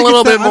don't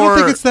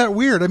think it's that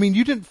weird. I mean,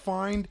 you didn't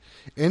find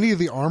any of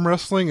the arm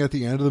wrestling at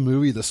the end of the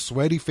movie, the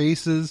sweaty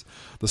faces,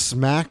 the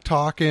smack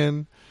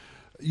talking.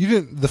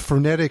 The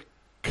frenetic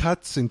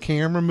cuts and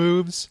camera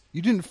moves.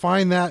 You didn't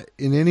find that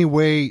in any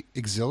way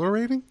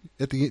exhilarating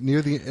at the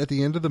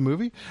end of the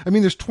movie? I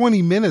mean, there's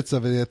 20 minutes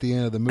of it at the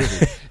end of the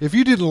movie. If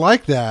you didn't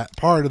like that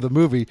part of the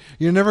movie,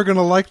 you're never going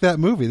to like that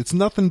movie. It's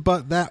nothing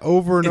but that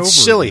over and over. It's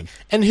silly. Again.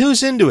 And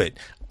who's into it?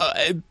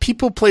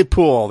 People play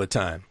pool all the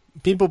time.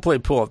 People play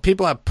pool.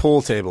 People have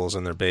pool tables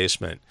in their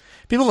basement.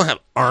 People don't have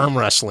arm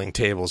wrestling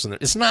tables in there.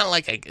 It's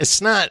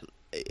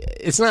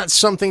not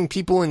something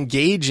people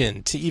engage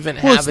in to even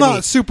have. Well, it's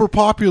not super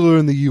popular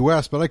in the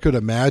U.S., but I could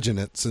imagine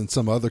it's in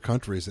some other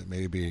countries it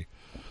may be.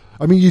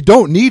 I mean, you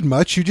don't need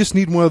much. You just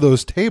need one of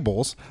those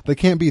tables. They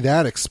can't be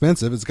that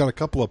expensive. It's got a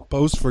couple of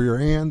posts for your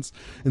hands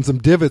and some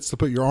divots to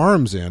put your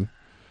arms in.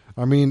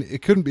 I mean,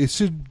 it could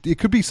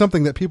be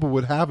something that people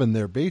would have in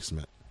their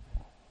basement.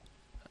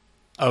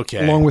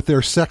 Okay. Along with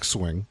their sex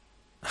swing.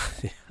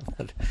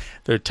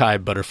 Their Thai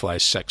butterfly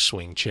sex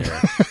swing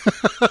chair.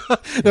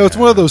 No, it's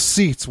one of those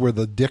seats where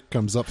the dick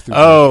comes up through.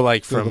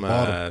 Like through from the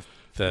bottom.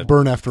 the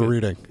Burn After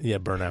Reading. Yeah,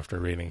 Burn After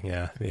Reading.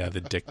 Yeah,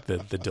 the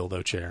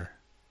dildo chair.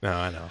 No,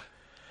 I know.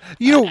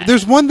 You know,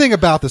 there's one thing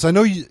about this. I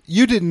know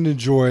you didn't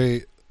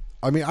enjoy.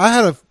 I mean, I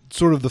had a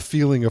sort of the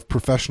feeling of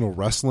professional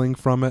wrestling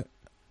from it,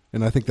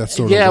 and I think that's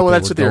sort of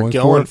that's what they were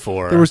going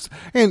for.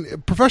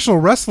 And professional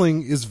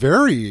wrestling is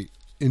very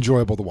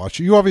enjoyable to watch.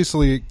 You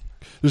obviously,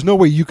 there's no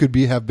way you could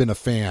have been a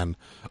fan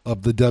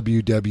of the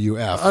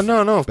WWF. Oh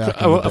no,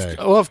 back in the day.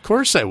 of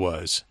course I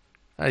was.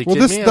 Well,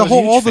 the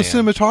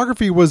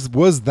cinematography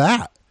was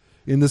that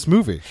in this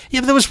movie.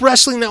 Yeah, but there was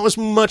wrestling that was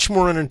much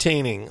more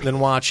entertaining than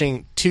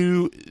watching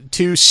two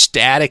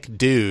static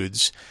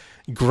dudes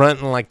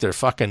grunting like they're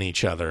fucking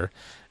each other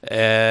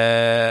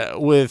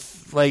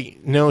with like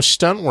no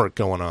stunt work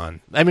going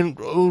on. I mean,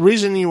 the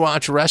reason you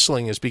watch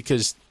wrestling is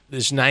because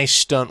there's nice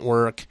stunt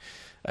work.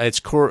 It's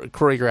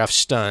choreographed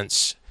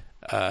stunts.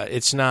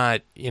 It's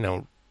not,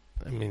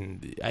 I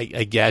mean,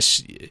 I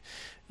guess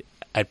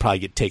I'd probably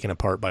get taken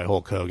apart by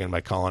Hulk Hogan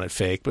by calling it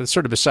fake, but it's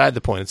sort of beside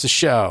the point. It's a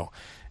show.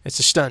 It's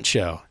a stunt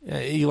show.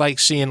 You like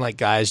seeing like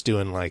guys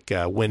doing like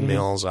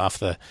windmills off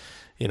the,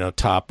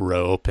 top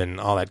rope and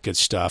all that good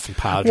stuff and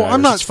pile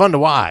drivers. It's fun to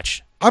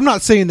watch. I'm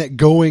not saying that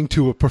going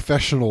to a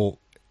professional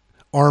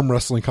arm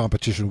wrestling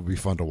competition would be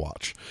fun to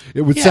watch.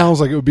 It would sound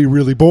like it would be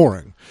really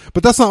boring,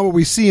 but that's not what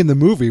we see in the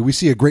movie. We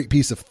see a great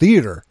piece of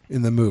theater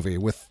in the movie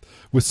with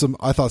some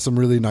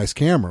really nice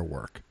camera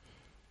work.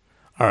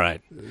 All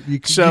right. You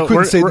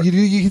couldn't say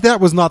that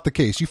was not the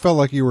case. You felt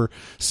like you were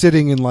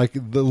sitting in like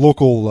the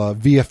local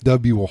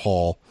VFW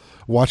hall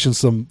watching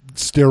some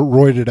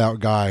steroided out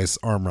guys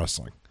arm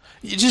wrestling.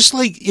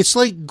 It's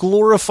like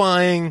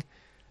glorifying.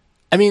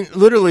 I mean,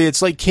 literally,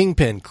 it's like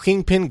Kingpin.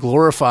 Kingpin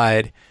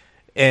glorified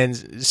and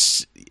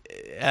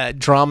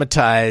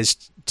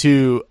dramatized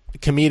to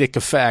comedic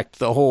effect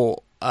the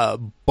whole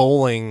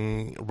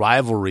bowling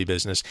rivalry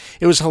business.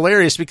 It was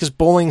hilarious because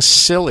bowling's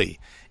silly.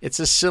 It's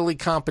a silly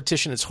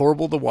competition. It's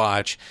horrible to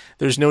watch.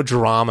 There's no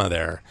drama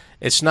there.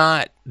 It's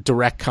not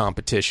direct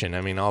competition.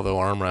 I mean, although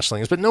arm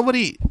wrestling is, but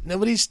nobody's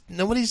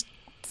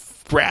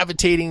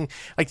gravitating.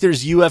 Like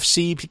there's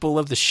UFC. People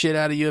love the shit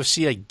out of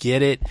UFC. I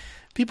get it.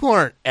 People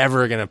aren't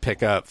ever going to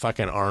pick up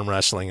fucking arm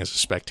wrestling as a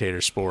spectator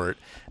sport.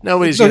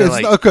 Nobody's going to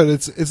like. Not good.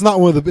 It's not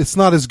one of the. It's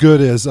not as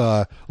good as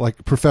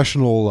like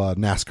professional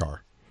NASCAR.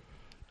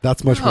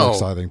 That's much more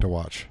exciting to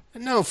watch.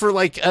 No, for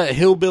like a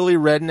hillbilly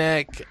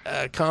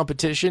redneck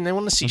competition, they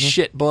want to see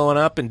shit blowing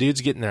up and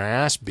dudes getting their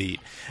ass beat.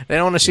 They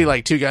don't want to see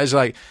like two guys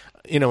like,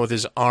 with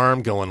his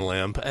arm going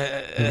limp.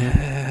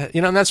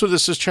 And that's what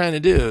this is trying to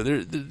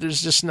do.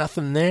 There's just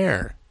nothing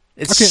there.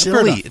 It's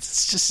silly.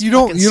 It's just you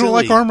don't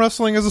like arm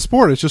wrestling as a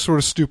sport. It's just sort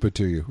of stupid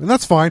to you, and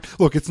that's fine.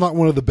 Look, it's not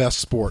one of the best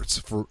sports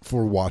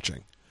for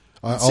watching.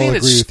 I'm saying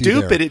it's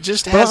stupid. It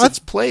just has its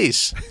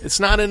place. It's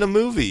not in a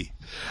movie.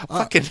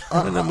 Fucking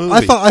in a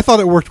movie. I thought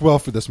it worked well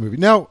for this movie.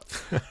 Now,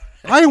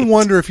 I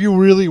wonder if you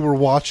really were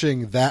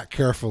watching that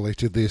carefully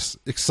to this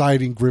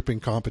exciting, gripping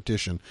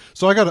competition.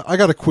 So I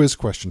got a quiz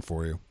question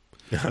for you.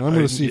 And I'm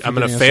going to see if I'm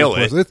going to fail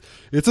it.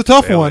 It's a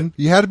tough one.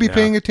 You had to be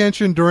paying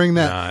attention during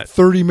that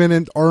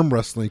 30-minute arm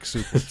wrestling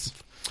sequence.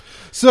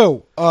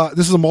 So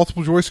this is a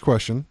multiple choice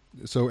question.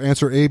 So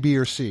answer A, B,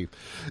 or C.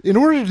 In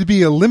order to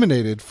be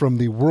eliminated from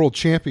the World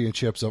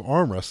Championships of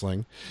Arm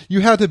Wrestling,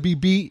 you had to be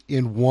beat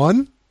in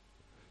 1,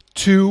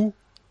 2,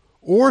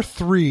 or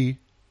 3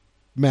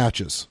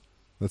 matches.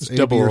 That's it's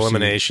double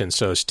elimination,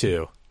 so it's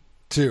 2.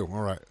 2,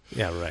 all right.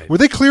 Yeah, right. Were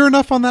they clear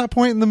enough on that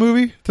point in the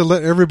movie to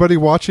let everybody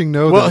watching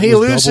know? Well, that he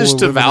loses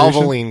to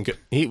Valvoline.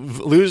 He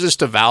loses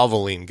to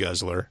Valvoline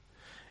Guzzler,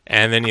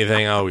 and then you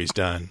think, oh, he's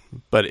done.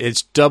 But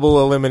it's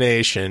double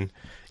elimination.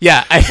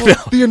 Yeah,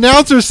 the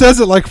announcer says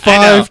it like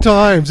 5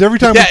 times. Every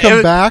time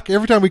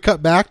every time we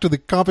cut back to the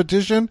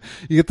competition,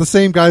 you get the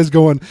same guys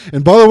going,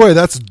 and by the way,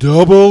 that's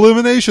double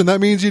elimination. That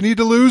means you need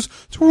to lose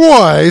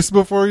twice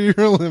before you're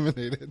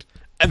eliminated.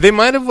 They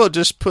might have well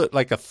just put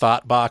like a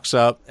thought box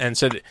up and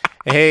said,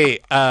 hey,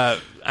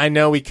 I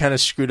know we kind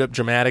of screwed up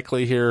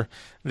dramatically here.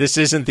 This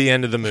isn't the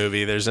end of the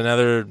movie. There's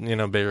another,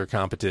 bigger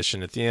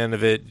competition. At the end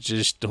of it,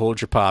 just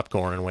hold your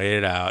popcorn and wait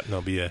it out, and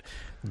there'll be a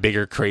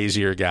bigger,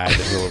 crazier guy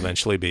that we'll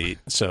eventually beat.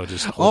 So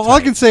just all I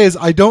can say is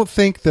I don't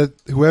think that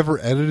whoever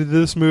edited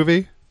this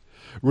movie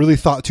really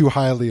thought too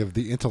highly of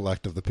the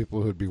intellect of the people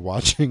who would be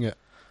watching it.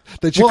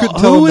 That you couldn't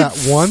tell them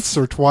that once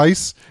or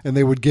twice and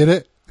they would get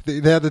it.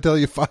 They had to tell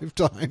you 5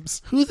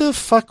 times. Who the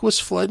fuck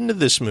was flooding to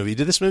this movie?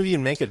 Did this movie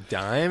even make a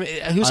dime?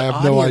 Whose I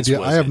have no idea.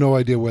 I have no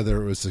idea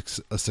whether it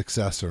was a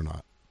success or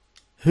not.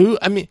 Who?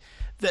 I mean,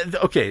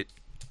 okay.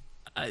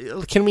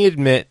 Can we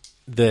admit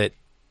that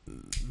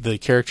the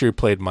character who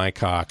played Mike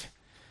Hawk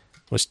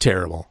was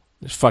terrible?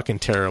 Fucking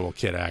terrible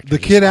kid actor. The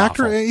kid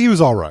actor, he was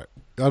all right.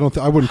 I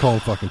wouldn't call him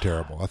fucking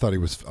terrible. I thought he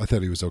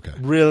was okay.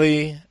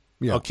 Really?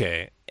 Yeah.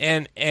 Okay.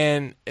 And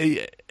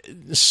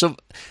so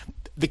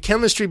the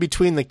chemistry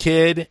between the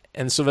kid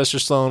and Sylvester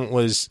Stallone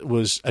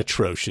was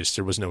atrocious.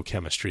 There was no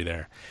chemistry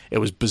there. It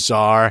was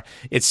bizarre.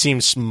 It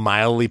seems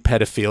mildly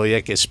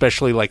pedophilic,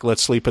 especially like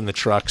let's sleep in the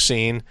truck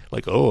scene.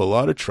 Like, oh, a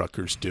lot of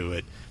truckers do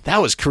it. That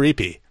was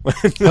creepy.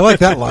 I like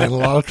that line. A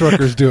lot of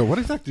truckers do it. What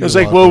exactly? It was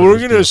like, well, we're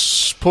going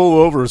to pull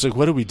over. It's like,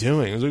 what are we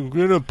doing? I was like,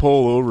 we're going to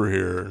pull over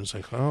here. And it's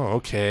like, oh,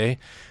 okay.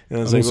 And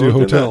I was like, see a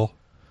hotel.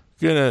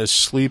 We're going to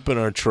sleep in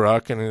our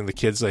truck. And then the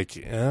kid's like,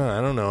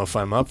 I don't know if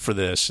I'm up for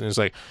this. And it's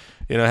like,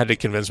 I had to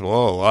convince him,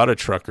 well, a lot of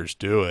truckers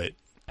do it.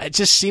 It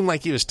just seemed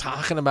like he was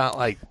talking about,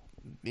 like,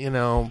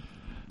 And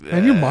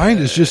your mind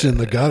is just in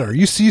the gutter.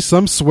 You see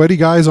some sweaty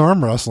guy's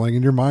arm wrestling,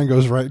 and your mind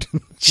goes right.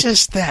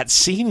 Just that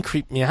scene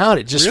creeped me out.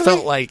 It just Really?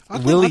 felt like I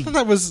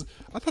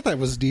thought that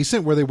was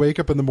decent. Where they wake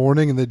up in the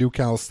morning and they do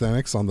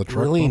calisthenics on the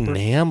truck. really bumper.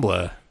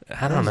 Nambla.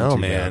 I don't know,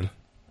 too man.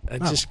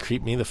 It just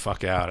creeped me the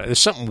fuck out. There's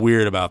something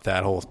weird about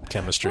that whole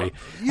chemistry.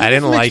 Yeah, I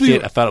didn't this like makes me-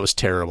 it. I thought it was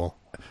terrible.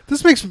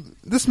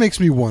 This makes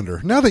me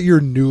wonder. Now that you're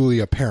newly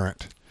a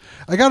parent,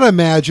 I got to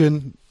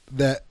imagine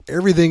that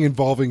everything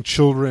involving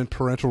children,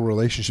 parental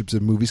relationships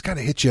in movies kind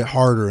of hit you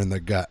harder in the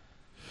gut.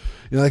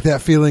 Like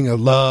that feeling of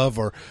love,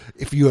 or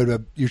if you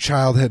had your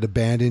child had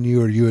abandoned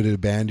you, or you had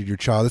abandoned your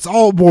child. It's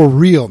all more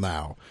real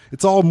now.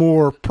 It's all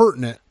more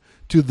pertinent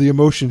to the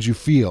emotions you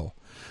feel.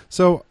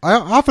 So I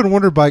often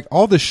wonder, like,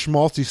 all this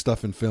schmaltzy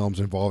stuff in films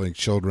involving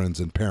children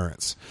and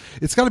parents,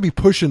 it's got to be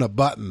pushing a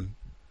button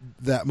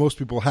that most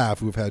people have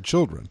who've had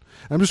children.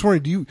 I'm just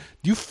wondering, do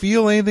you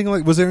feel anything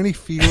like? Was there any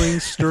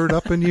feelings stirred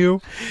up in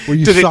you where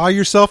you saw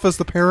yourself as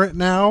the parent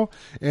now,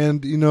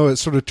 and it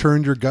sort of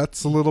turned your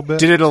guts a little bit?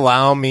 Did it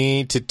allow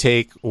me to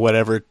take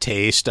whatever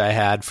taste I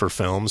had for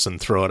films and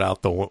throw it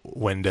out the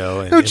window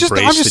and embrace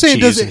the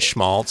cheese and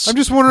schmaltz? I'm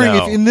just wondering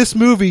if in this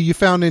movie you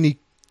found any,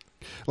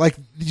 like,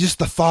 just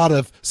the thought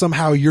of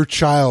somehow your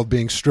child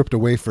being stripped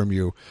away from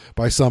you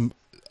by some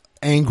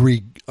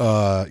angry,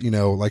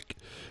 like,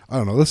 I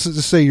don't know, let's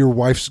just say your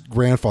wife's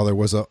grandfather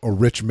was a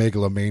rich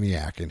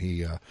megalomaniac and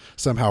he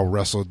somehow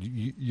wrestled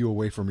you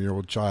away from your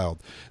old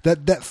child.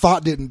 That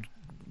thought didn't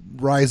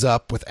rise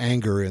up with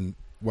anger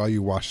while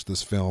you watched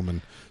this film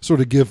and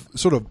give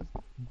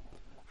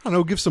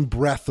some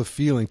breadth of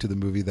feeling to the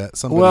movie that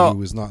somebody who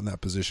was not in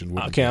that position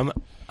would. Okay, I'm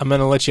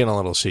going to let you in a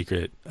little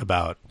secret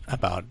about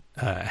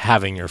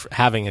having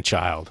a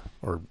child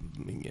or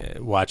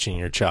watching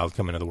your child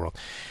come into the world.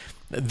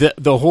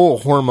 The whole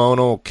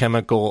hormonal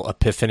chemical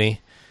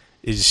epiphany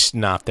is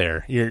not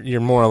there.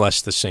 You're more or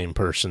less the same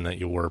person that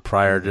you were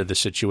prior to the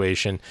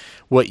situation.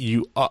 What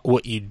you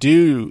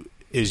do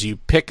is you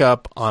pick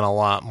up on a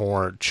lot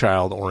more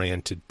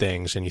child-oriented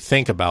things, and you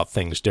think about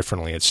things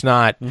differently. It's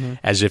not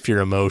as if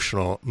your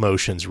emotions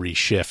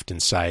reshift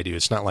inside you.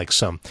 It's not like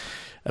some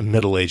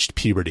middle-aged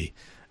puberty.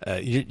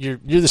 You're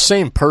the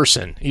same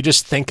person. You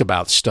just think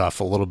about stuff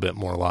a little bit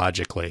more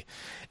logically.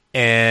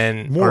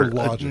 And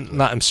logically.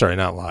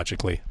 Not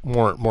logically.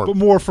 But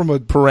more from a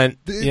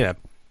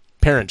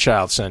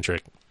parent-child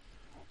centric.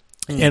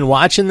 And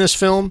watching this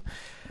film,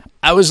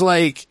 I was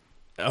like,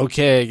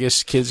 okay, I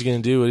guess the kid's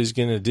going to do what he's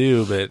going to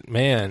do, but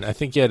man, I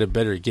think you had a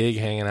better gig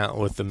hanging out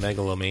with the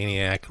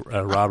megalomaniac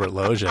Robert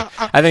Loggia.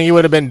 I think he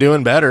would have been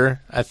doing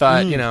better. I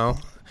thought,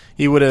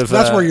 he would have...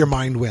 That's where your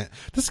mind went.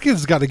 This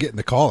kid's got to get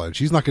into college.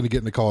 He's not going to get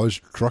into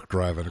college truck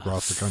driving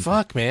across the country.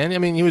 Fuck, man. I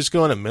mean, he was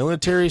going to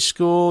military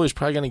school. He's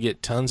probably going to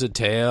get tons of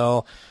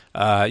tail.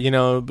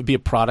 Be a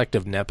product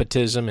of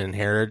nepotism,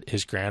 inherit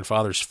his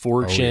grandfather's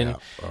fortune,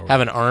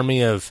 have an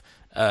army of,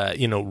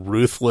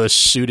 ruthless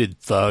suited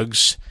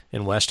thugs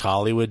in West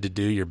Hollywood to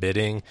do your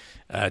bidding,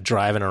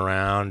 driving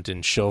around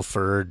in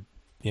chauffeured,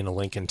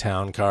 Lincoln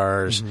Town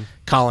cars,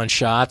 calling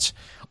shots.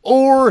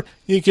 Or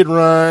you could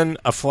run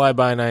a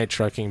fly-by-night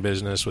trucking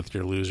business with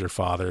your loser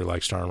father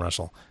like to arm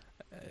wrestle.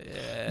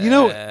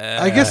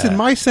 I guess in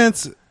my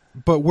sense,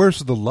 but where's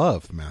the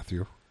love,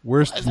 Matthew?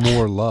 Where's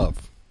more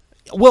love?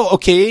 Well,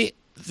 okay,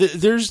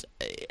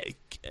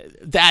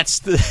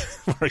 that's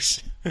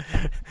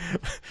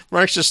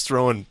Mark's just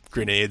throwing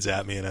grenades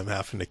at me, and I'm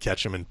having to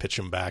catch them and pitch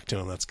them back to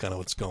him. That's kind of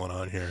what's going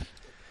on here.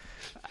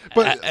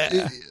 But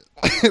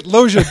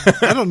Loggia,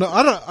 I don't know.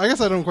 I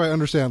guess I don't quite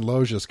understand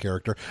Loggia's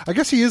character. I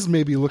guess he is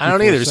maybe looking. I don't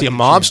for either. Is he a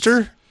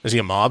mobster? chance. Is he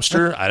a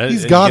mobster?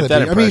 He's got to be.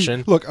 that impression. I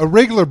mean, look, a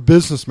regular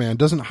businessman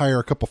doesn't hire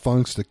a couple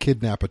thugs to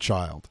kidnap a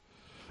child.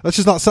 That's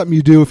just not something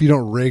you do if you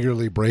don't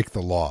regularly break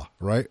the law,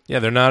 right? Yeah,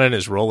 they're not in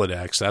his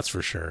Rolodex, that's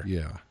for sure.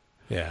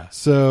 Yeah.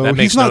 So that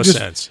makes no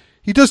sense.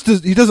 He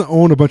doesn't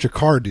own a bunch of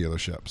car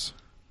dealerships.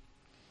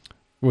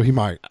 Well, he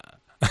might,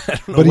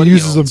 but he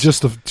uses them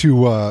just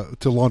to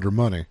launder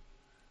money.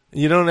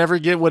 You don't ever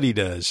get what he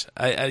does.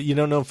 You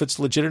don't know if it's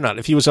legit or not.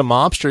 If he was a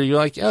mobster, you're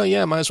like, oh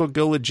yeah, might as well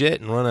go legit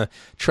and run a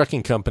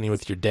trucking company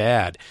with your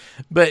dad.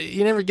 But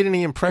you never get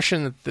any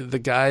impression that the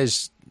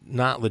guy's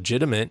not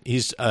legitimate.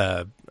 He's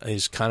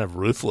kind of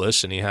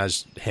ruthless and he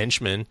has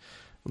henchmen.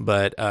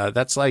 But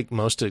that's like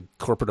most of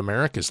corporate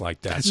America's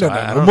like that. So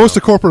I don't most know.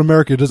 of corporate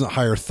America doesn't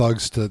hire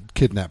thugs to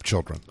kidnap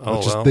children.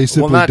 They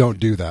simply don't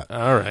do that.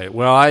 All right.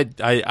 Well,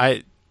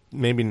 I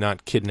maybe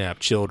not kidnap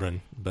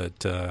children,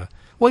 but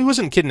Well, he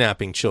wasn't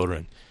kidnapping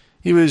children.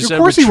 He was. Of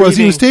course, he was.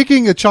 He was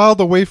taking a child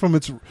away from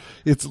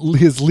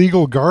his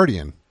legal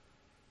guardian.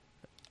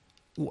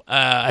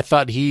 I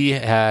thought he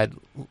had.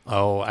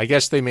 Oh, I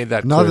guess they made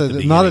that not clear at,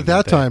 at not at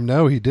that time.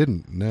 No, he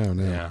didn't. No.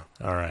 Yeah.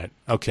 All right.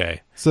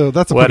 Okay. So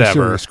that's a Whatever.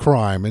 pretty serious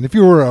crime. And if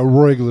you were a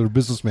regular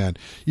businessman,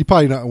 you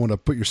probably not want to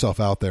put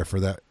yourself out there for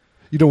that.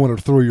 You don't want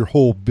to throw your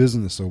whole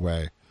business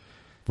away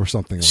for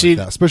something like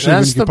that, especially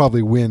when you could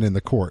probably win in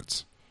the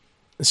courts.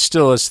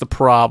 Still, it's the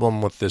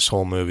problem with this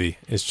whole movie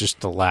is just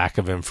the lack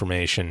of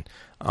information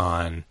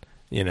on,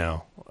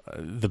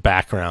 the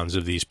backgrounds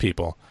of these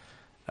people.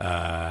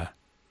 I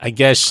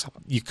guess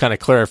you kind of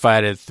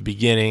clarified it at the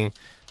beginning.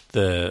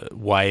 The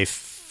wife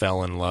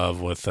fell in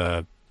love with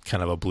a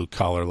kind of a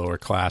blue-collar,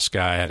 lower-class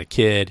guy, had a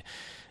kid,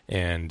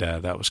 and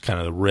that was kind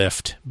of the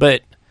rift.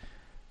 But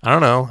I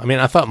don't know. I mean,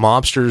 I thought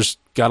mobsters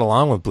got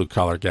along with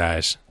blue-collar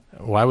guys.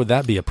 Why would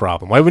that be a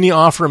problem? Why wouldn't you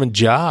offer him a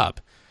job?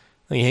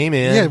 Like, hey,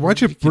 man. Yeah, why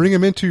don't you bring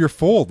him into your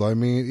fold? I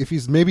mean, if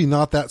he's maybe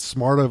not that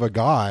smart of a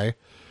guy,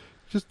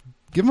 just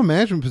give him a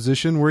management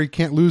position where he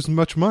can't lose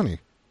much money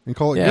and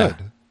call it good.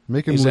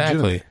 Make him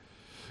legitimate.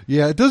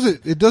 Yeah, it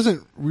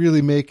doesn't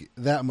really make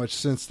that much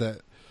sense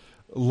that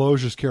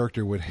Loja's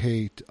character would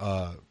hate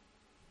Hawk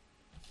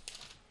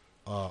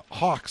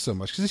so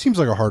much because he seems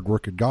like a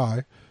hard-working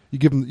guy.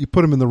 You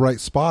put him in the right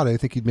spot, I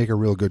think he'd make a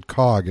real good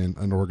cog in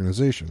an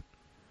organization.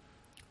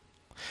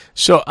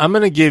 So I'm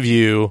going to give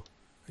you.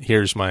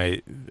 Here's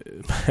my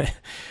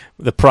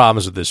the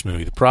problems with this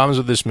movie. The problems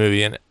with this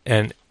movie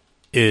and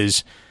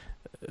is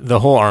the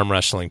whole arm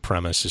wrestling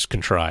premise is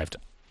contrived.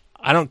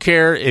 I don't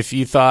care if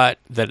you thought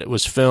that it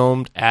was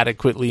filmed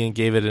adequately and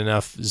gave it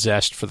enough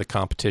zest for the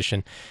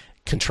competition.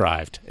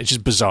 Contrived. It's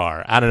just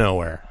bizarre, out of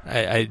nowhere.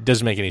 It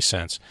doesn't make any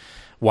sense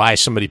why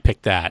somebody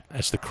picked that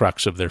as the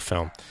crux of their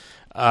film.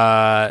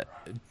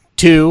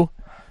 2,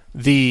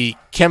 the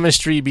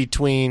chemistry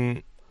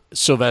between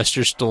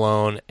Sylvester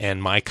Stallone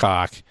and Mike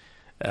Hawk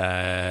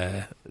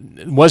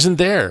wasn't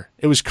there.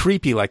 It was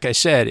creepy, like I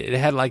said. It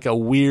had like a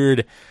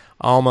weird,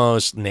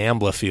 almost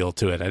Nambla feel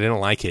to it. I didn't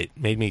like it. It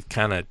made me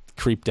kind of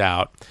creeped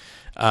out.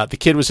 The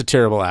kid was a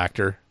terrible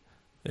actor.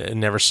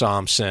 Never saw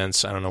him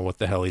since. I don't know what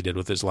the hell he did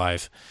with his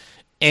life.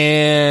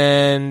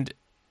 And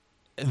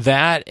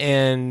that,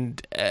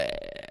 and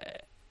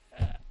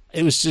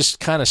it was just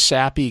kind of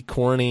sappy,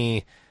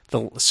 corny.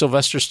 The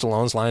Sylvester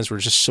Stallone's lines were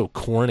just so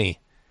corny.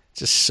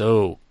 Just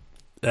so...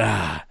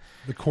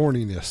 The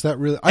corniness that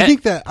really, I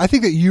think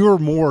that you're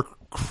more.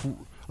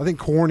 I think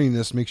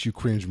corniness makes you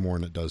cringe more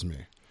than it does me.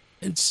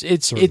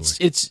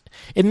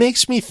 It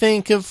makes me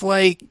think of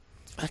like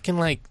fucking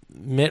like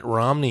Mitt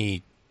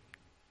Romney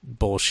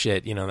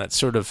bullshit. That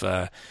sort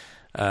of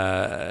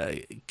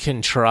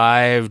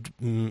contrived.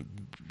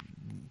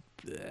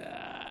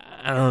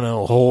 I don't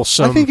know,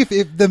 wholesome. I think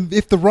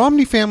if the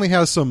Romney family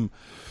has some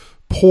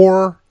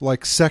poor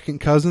like second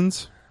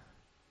cousins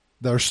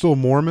that are still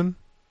Mormon,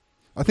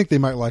 I think they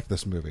might like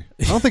this movie.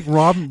 I don't think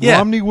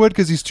Romney would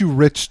because he's too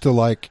rich to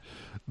like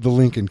the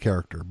Lincoln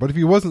character. But if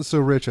he wasn't so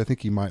rich, I think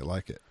he might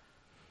like it.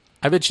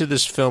 I bet you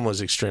this film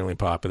was extremely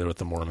popular with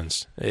the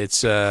Mormons.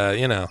 It's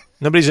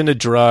nobody's into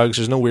drugs.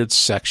 There's no weird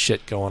sex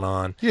shit going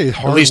on. Yeah,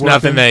 at least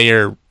nothing that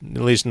you're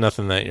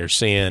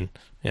seeing.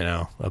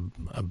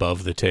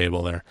 Above the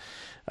table there.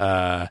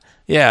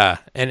 Yeah,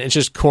 and it's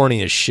just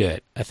corny as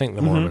shit. I think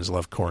the Mormons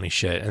love corny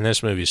shit, and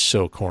this movie is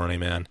so corny,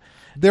 man.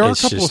 There are a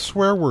couple of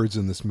swear words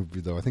in this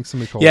movie, though. I think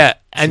somebody called. Yeah,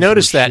 I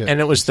noticed that,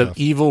 and it was the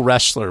evil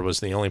wrestler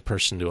was the only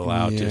person to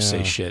allow to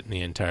say shit in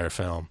the entire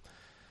film.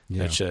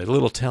 Yeah, which a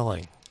little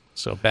telling.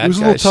 So bad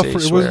guys say swear. It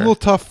was a little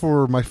tough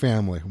for my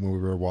family when we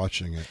were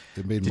watching it.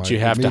 Did you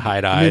have to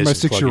hide eyes? It made my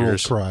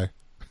 6-year-old cry.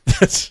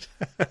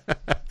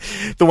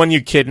 The one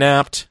you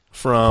kidnapped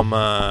from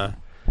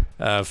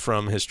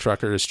his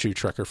true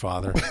trucker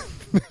father.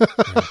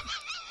 Yeah.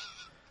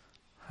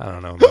 I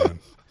don't know, man.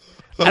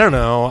 I don't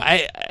know.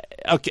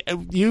 Okay.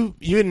 You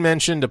had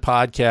mentioned a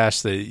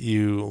podcast that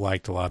you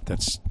liked a lot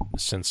that's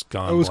since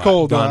gone. It was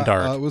gone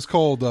dark. It was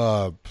called.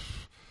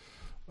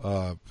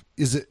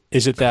 Is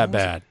it that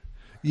bad?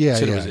 Yeah,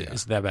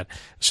 Is it that bad?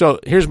 So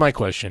here's my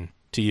question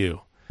to you.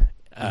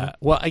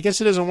 Well, I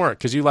guess it doesn't work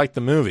because you liked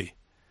the movie.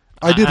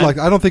 I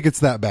don't think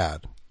it's that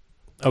bad.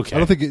 Okay. I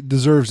don't think it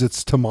deserves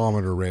its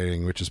thermometer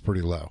rating, which is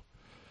pretty low.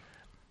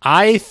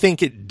 I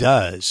think it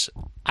does.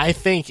 I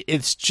think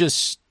it's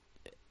just.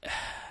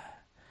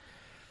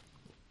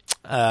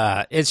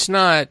 It's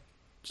not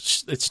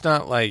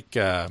like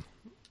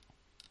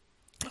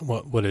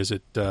what is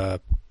it?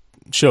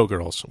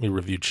 Showgirls. We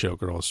reviewed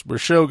Showgirls. Where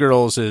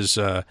Showgirls is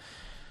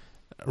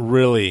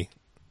really,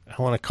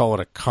 I want to call it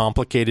a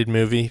complicated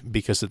movie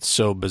because it's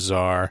so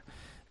bizarre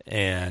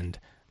and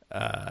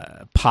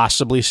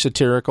possibly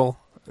satirical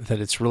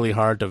that it's really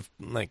hard to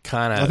like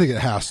kind of. I think it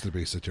has to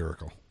be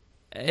satirical.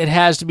 It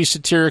has to be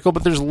satirical,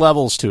 but there's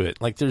levels to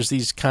it. Like there's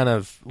these kind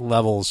of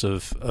levels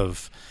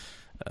of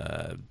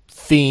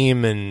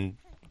theme and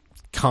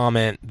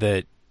comment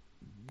that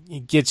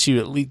gets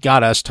you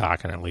got us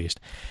talking at least.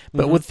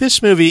 But with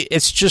this movie,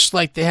 it's just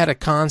like they had a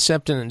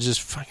concept and it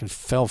just fucking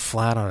fell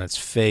flat on its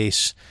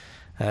face.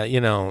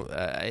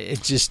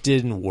 It just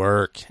didn't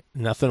work.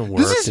 Nothing worked.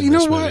 This is, in you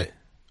this know movie. what?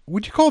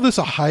 Would you call this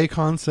a high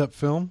concept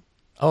film?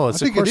 Oh, I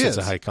think of course it it's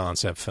a is. high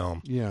concept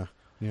film. Yeah.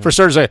 For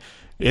starters,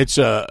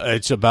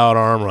 it's about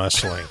arm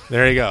wrestling.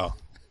 There you go.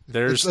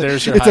 There's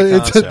your high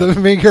concept. The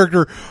main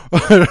character,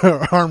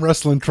 arm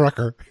wrestling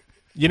trucker.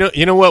 You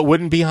know what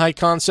wouldn't be high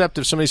concept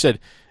if somebody said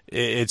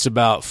it's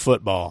about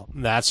football.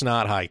 That's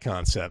not high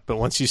concept. But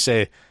once you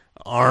say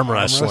arm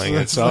wrestling,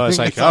 it's always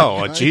like,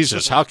 oh,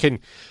 Jesus, how can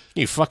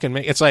you fucking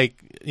make? It's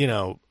like,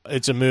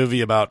 it's a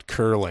movie about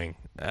curling.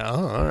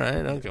 Oh, all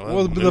right, okay.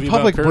 Well, the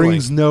public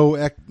brings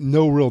no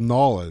real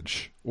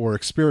knowledge or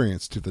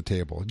experience to the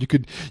table.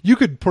 You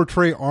could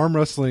portray arm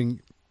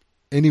wrestling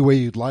any way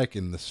you'd like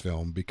in this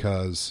film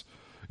because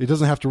it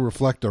doesn't have to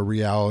reflect a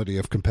reality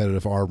of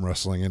competitive arm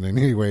wrestling in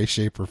any way,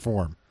 shape, or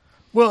form.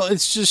 Well,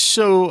 it's just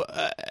so.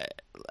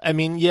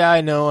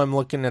 I know I'm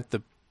looking at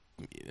the,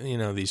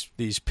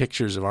 these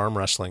pictures of arm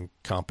wrestling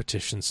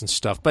competitions and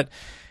stuff, but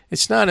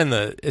it's not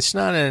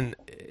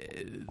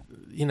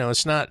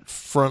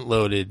front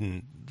loaded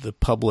in the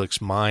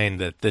public's mind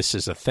that this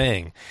is a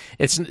thing.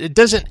 It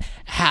doesn't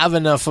have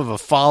enough of a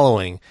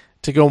following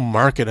to go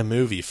market a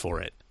movie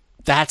for it.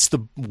 That's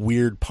the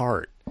weird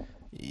part.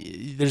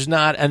 There's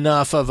not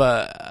enough of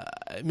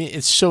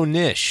it's so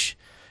niche.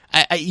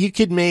 You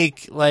could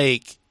make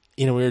we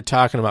were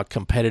talking about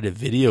competitive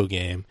video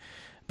game,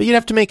 but you'd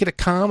have to make it a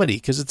comedy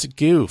because it's a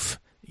goof.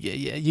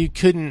 You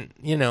couldn't,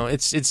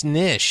 it's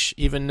niche,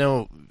 even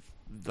though,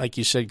 like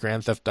you said,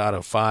 Grand Theft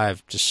Auto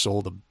 5 just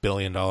sold $1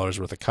 billion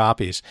worth of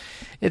copies.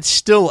 It's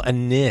still a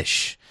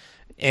niche,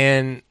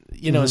 and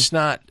it's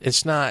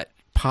not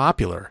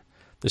popular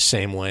the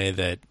same way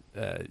that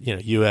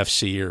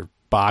UFC or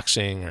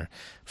boxing or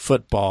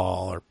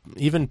football or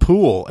even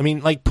pool. I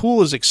mean,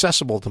 pool is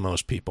accessible to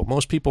most people.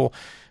 Most people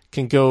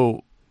can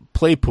go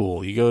play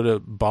pool. You go to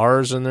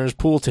bars and there's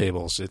pool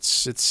tables. It's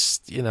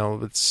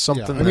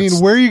something. Yeah. I mean,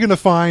 where are you going to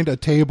find a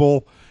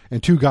table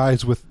and two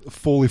guys with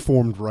fully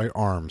formed right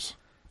arms?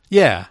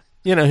 Yeah,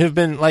 who've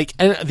been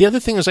and the other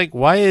thing is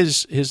why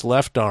is his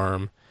left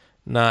arm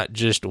not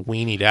just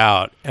weenied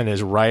out and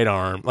his right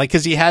arm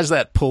because he has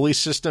that pulley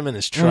system in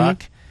his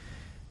truck,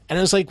 and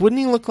I was wouldn't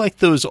he look like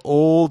those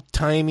old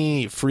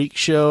timey freak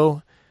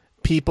show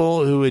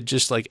people who would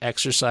just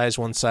exercise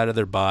one side of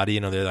their body?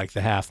 They're like the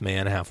half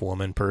man, half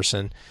woman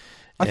person.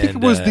 I think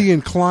it was the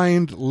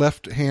inclined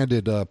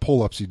left-handed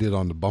pull-ups he did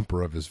on the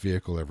bumper of his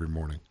vehicle every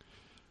morning.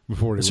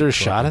 Is there a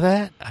shot of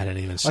that? I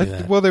didn't even see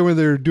that. Well, they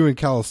were doing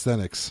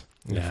calisthenics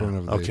in front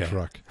of the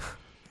truck.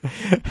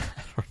 I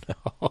don't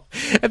know.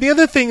 And the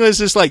other thing was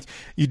just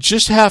you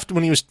just have to,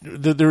 when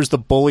there was the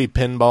bully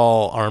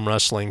pinball arm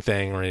wrestling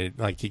thing where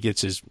he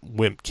gets his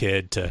wimp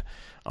kid to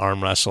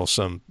arm wrestle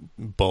some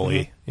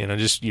bully, in the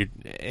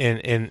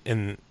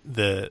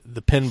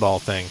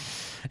pinball thing,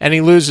 and he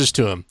loses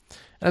to him.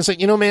 And I was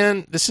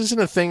man, this isn't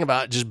a thing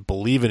about just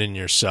believing in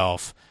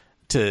yourself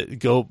to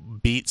go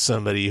beat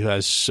somebody who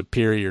has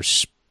superior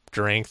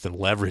strength and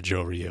leverage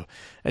over you.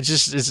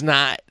 It's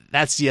not.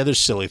 That's the other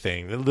silly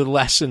thing. The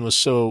lesson was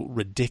so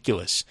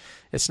ridiculous.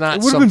 It's not.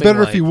 It would have been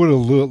better if he would have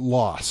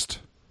lost.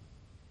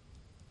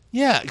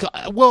 Yeah,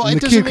 well, and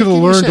it the doesn't kid could have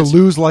make learned sense. to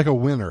lose like a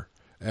winner,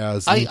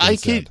 as Lincoln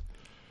said.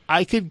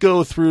 I could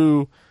go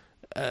through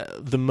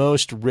the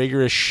most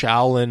rigorous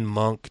Shaolin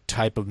monk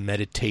type of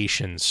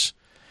meditations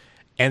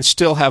and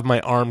still have my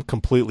arm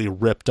completely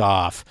ripped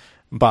off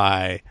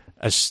by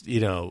a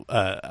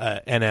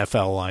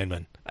NFL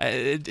lineman.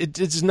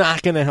 It's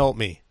not going to help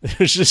me.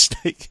 There's just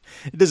it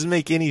doesn't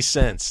make any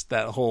sense.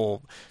 That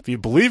whole, if you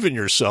believe in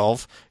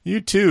yourself,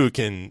 you too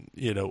can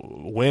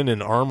win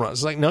an arm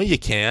wrestling. It's no, you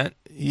can't.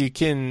 You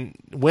can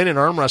win an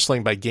arm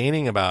wrestling by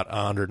gaining about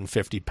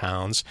 150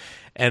 pounds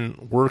and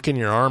working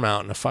your arm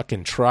out in a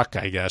fucking truck,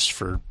 I guess,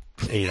 for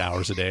 8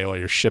 hours a day while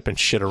you're shipping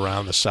shit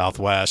around the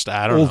Southwest.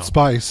 I don't know. Old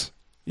Spice.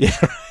 Yeah.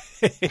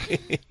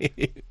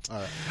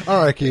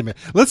 All right, Key Man.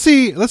 Let's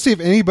see if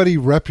anybody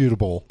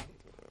reputable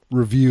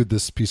reviewed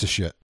this piece of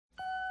shit.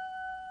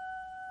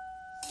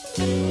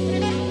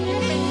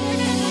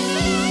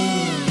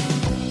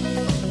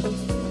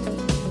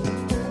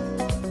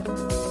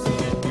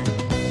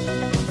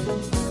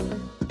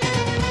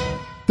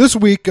 This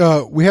week,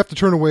 we have to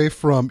turn away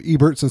from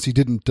Ebert since he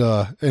didn't,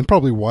 and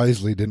probably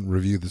wisely didn't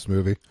review this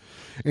movie,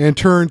 and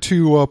turn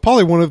to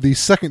probably one of the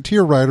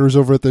second-tier writers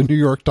over at the New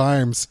York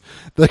Times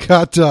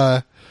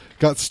that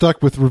got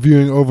stuck with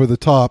reviewing Over the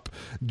Top,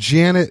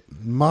 Janet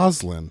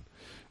Moslin.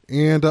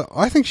 And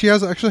I think she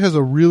actually has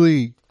a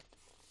really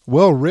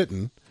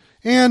well-written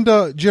and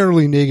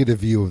generally negative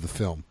view of the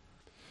film.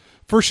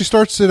 First, she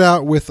starts it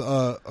out with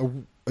a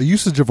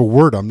usage of a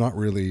word I'm not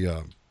really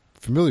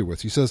familiar with.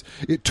 She says,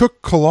 it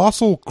took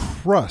colossal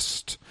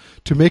crust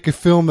to make a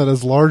film that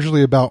is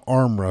largely about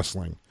arm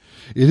wrestling.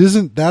 It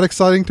isn't that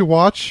exciting to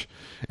watch,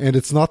 and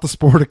it's not the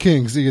sport of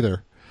kings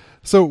either.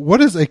 So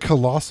what is a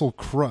colossal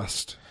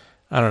crust?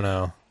 I don't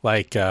know.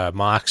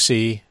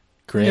 Moxie,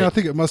 grit. Yeah, I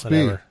think it must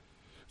whatever. be.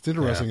 It's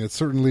interesting. Yeah. It's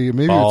certainly,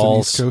 maybe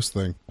Balls. It's an East Coast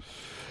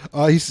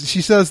thing.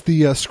 She says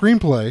the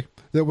screenplay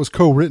that was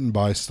co-written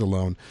by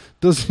Stallone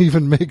doesn't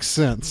even make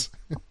sense.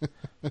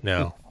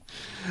 No.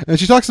 And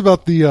she talks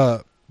about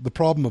the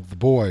problem of the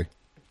boy,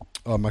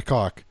 my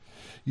cock.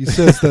 He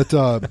says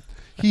that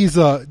he's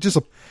just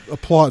a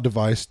plot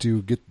device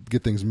to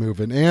get things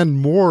moving, and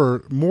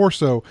more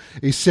so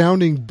a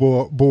sounding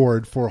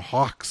board for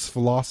Hawk's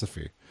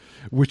philosophy,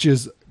 which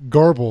is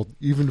garbled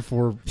even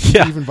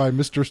by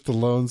Mr.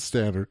 Stallone's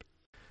standard.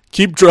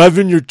 Keep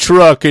driving your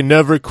truck and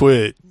never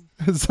quit.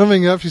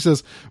 Summing up, she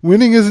says,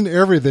 "Winning isn't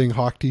everything,"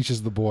 Hawk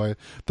teaches the boy,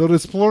 though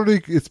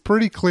it's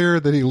pretty clear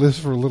that he lives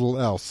for little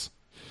else.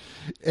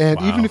 And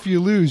Wow. even if you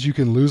lose, you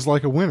can lose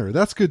like a winner.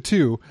 That's good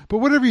too. But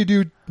whatever you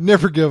do,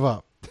 never give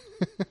up.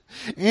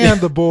 And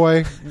the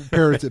boy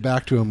parrots it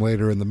back to him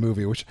later in the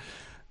movie, which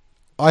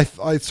I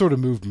sort of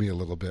moved me a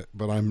little bit.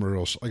 But I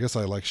guess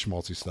I like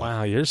schmaltzy stuff.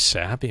 Wow, you're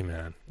sappy,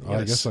 man. You I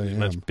got guess I a am.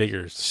 much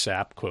bigger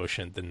sap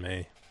quotient than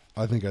me.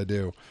 I think I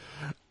do.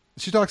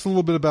 She talks a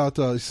little bit about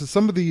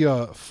some of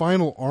the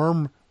final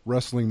arm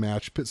wrestling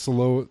match pit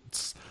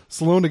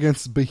Stallone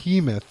against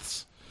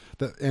behemoths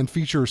and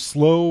feature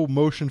slow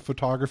motion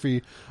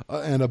photography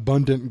and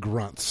abundant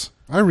grunts.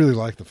 I really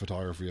like the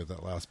photography of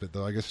that last bit,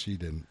 though. I guess she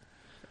didn't.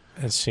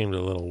 It seemed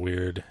a little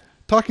weird.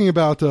 Talking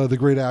about the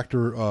great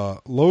actor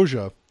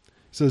Loja,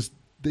 says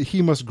that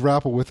he must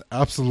grapple with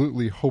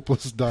absolutely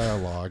hopeless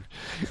dialogue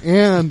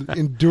and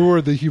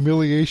endure the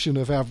humiliation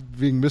of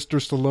having Mr.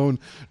 Stallone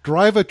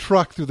drive a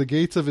truck through the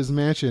gates of his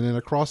mansion and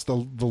across the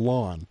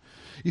lawn.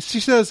 She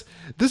says,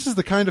 this is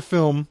the kind of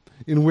film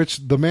in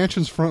which the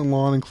mansion's front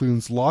lawn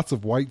includes lots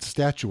of white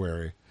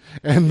statuary,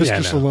 and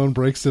Mr. Stallone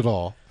breaks it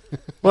all.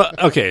 Well,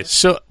 okay,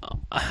 so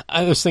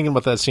I was thinking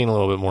about that scene a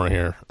little bit more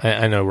here.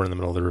 I know we're in the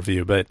middle of the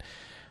review, but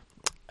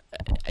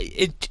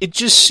it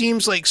just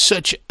seems like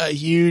such a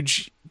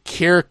huge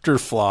character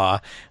flaw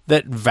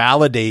that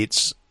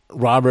validates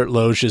Robert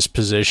Loggia's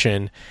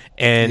position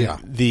and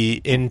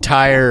the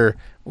entire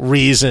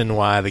reason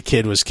why the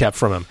kid was kept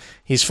from him.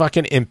 He's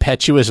fucking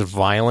impetuous,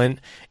 violent,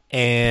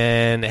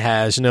 and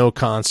has no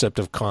concept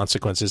of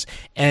consequences.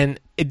 And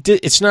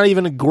it's not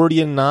even a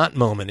Gordian knot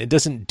moment. It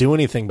doesn't do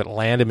anything but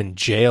land him in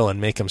jail and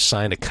make him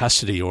sign a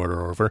custody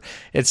order over.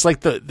 It's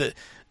like the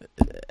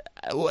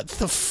what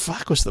the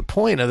fuck was the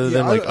point other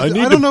than I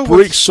need to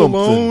break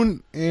something?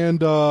 Stallone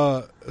and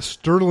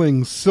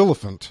Sterling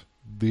Siliphant,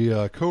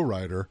 the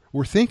co-writer,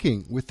 were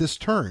thinking with this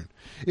turn.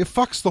 It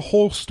fucks the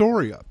whole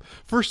story up.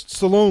 First,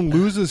 Stallone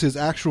loses his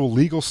actual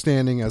legal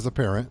standing as a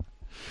parent.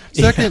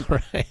 Second,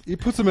 it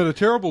puts him at a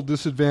terrible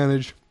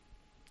disadvantage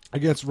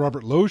against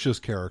Robert Loggia's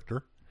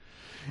character.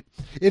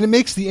 And it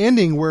makes the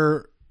ending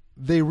where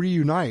they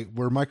reunite,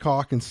 where Mike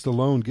Hawk and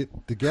Stallone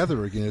get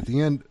together again at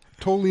the end,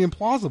 totally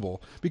implausible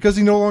because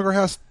he no longer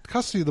has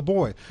custody of the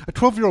boy. A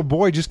 12-year-old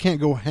boy just can't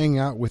go hang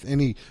out with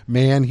any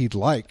man he'd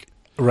like.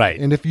 Right.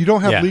 And if you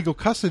don't have legal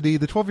custody,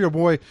 the 12-year-old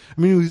boy,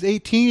 I mean, when he's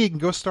 18, he can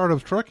go start a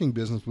trucking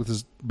business with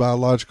his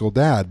biological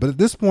dad. But at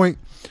this point,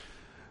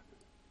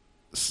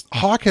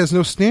 Hawk has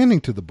no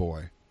standing to the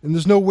boy, and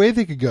there's no way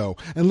they could go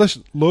unless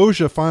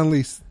Loggia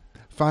finally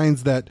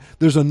finds that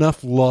there's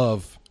enough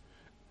love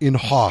in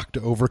Hawk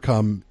to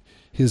overcome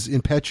his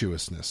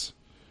impetuousness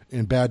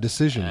and bad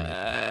decision.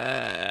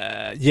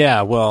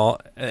 Yeah, well,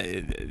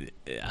 I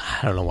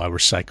don't know why we're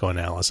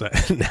psychoanalyzing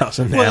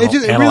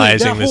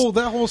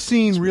that whole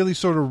scene really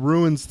sort of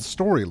ruins the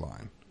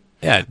storyline.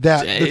 Yeah,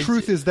 the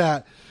truth is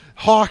that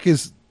Hawk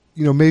is,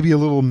 maybe a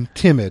little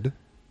timid.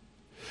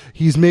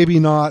 He's maybe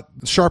not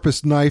the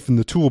sharpest knife in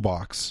the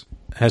toolbox.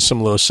 Has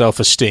some low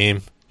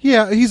self-esteem.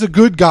 Yeah, he's a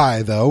good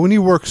guy, though, and he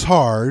works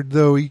hard,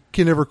 though he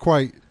can never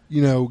quite,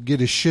 get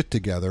his shit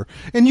together.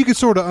 And you can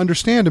sort of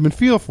understand him and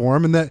feel for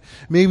him, and that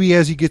maybe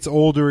as he gets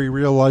older, he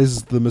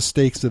realizes the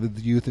mistakes of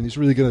the youth, and he's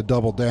really going to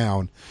double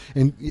down.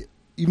 And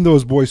even though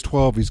his boy's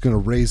 12, he's going to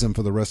raise him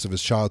for the rest of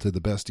his childhood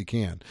the best he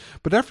can.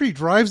 But after he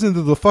drives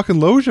into the fucking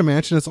Loggia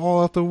mansion, it's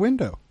all out the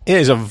window. Yeah,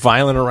 he's a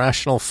violent,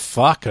 irrational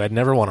fuck. I'd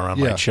never want to run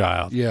my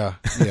child. Yeah.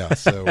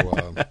 So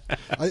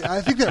I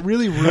think that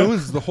really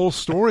ruins the whole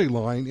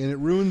storyline, and it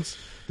ruins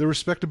the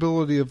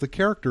respectability of the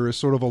character as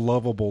sort of a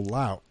lovable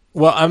lout.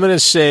 Well, I'm going to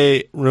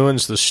say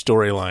ruins the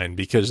storyline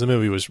because the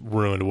movie was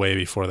ruined way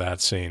before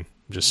that scene.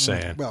 I'm just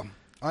saying. Well,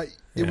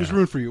 it was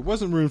ruined for you. It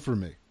wasn't ruined for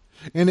me.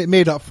 And it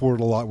made up for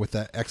it a lot with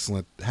that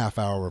excellent half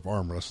hour of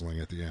arm wrestling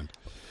at the end.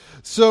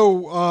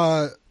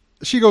 So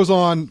she goes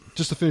on,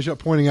 just to finish up,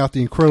 pointing out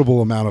the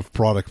incredible amount of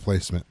product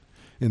placement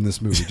in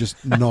this movie.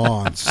 Just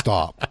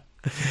non-stop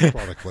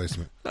product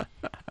placement. I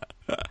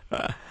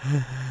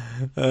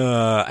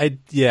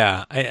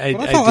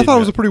thought it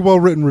was a pretty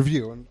well-written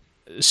review.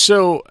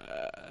 So,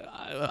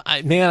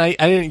 I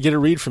didn't get a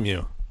read from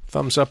you.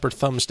 Thumbs up or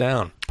thumbs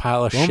down?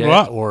 Pile of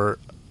shit or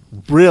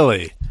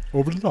really?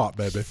 Over the top,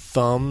 baby.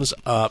 Thumbs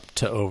up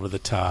to over the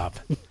top.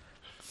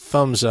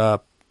 Thumbs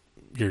up,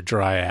 your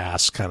dry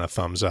ass kind of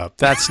thumbs up.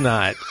 That's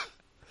not...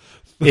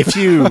 If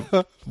you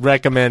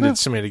recommended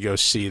somebody to go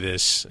see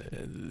this,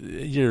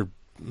 you're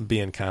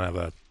being kind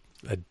of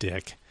a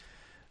dick.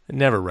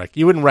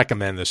 You wouldn't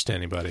recommend this to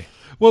anybody.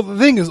 Well, the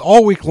thing is,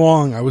 all week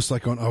long, I was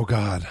like going, oh,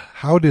 God,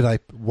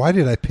 why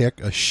did I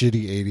pick a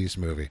shitty 80s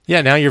movie?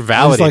 Yeah, now you're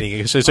I was like- validating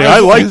it. So say, I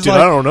liked it.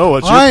 I don't know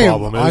what your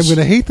problem is. I'm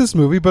going to hate this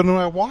movie, but when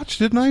I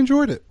watched it and I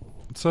enjoyed it.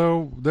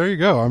 So there you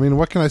go. I mean,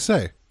 what can I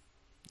say?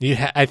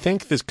 I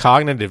think this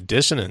cognitive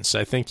dissonance.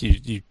 I think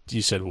you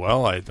said,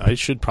 well, I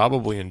should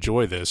probably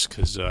enjoy this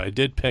because I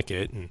did pick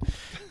it, and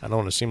I don't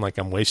want to seem like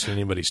I'm wasting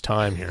anybody's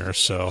time here.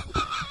 So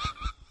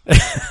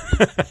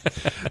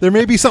There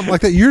may be something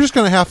like that. You're just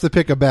going to have to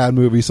pick a bad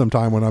movie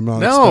sometime when I'm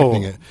not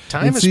expecting it.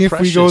 Time and is see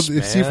precious,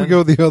 see if we man.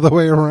 go the other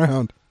way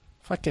around.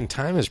 Fucking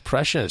time is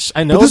precious.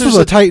 I know But this there's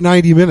was a tight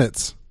 90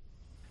 minutes.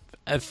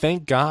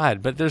 thank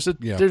God, but there's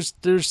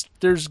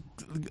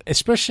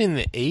especially in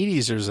the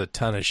 80s, there's a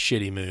ton of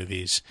shitty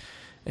movies,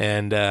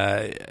 and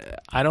I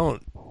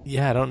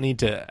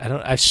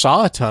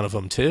saw a ton of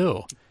them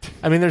too.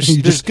 I mean,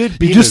 there's good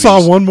B You just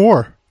movies. saw one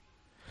more.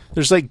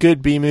 There's like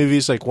good B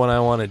movies. Like one I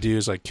want to do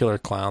is like Killer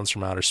Clowns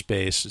from Outer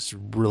Space. It's a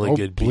really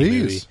good B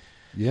movie.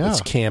 Yeah. It's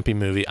a campy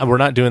movie. We're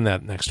not doing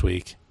that next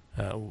week.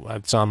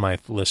 It's on my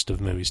list of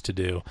movies to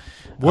do.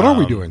 What are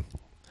we doing?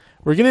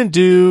 We're going to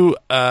do,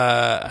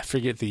 I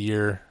forget the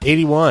year,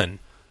 81.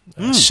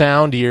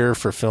 Sound year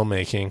for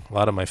filmmaking. A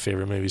lot of my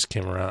favorite movies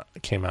came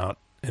out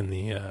in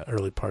the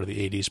early part of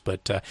the 80s.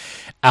 But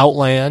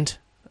Outland,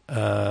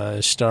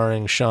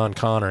 starring Sean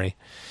Connery.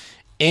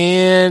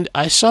 And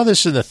I saw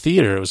this in the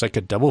theater. It was like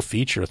a double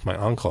feature with my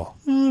uncle.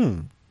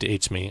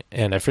 Dates me.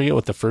 And I forget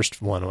what the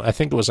first one was. I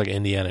think it was like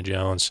Indiana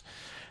Jones.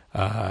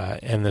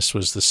 And this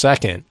was the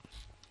second.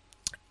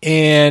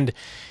 And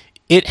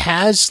it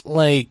has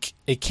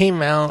it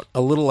came out a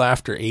little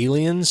after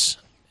Aliens.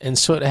 And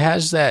so it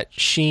has that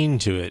sheen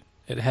to it.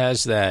 It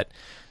has that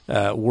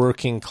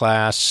working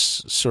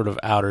class sort of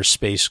outer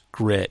space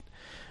grit.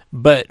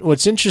 But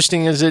what's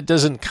interesting is it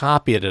doesn't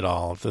copy it at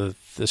all. The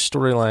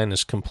storyline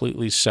is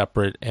completely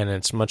separate, and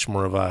it's much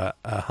more of a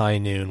high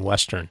noon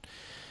Western.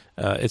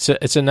 It's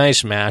a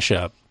nice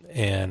mashup,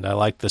 and I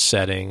like the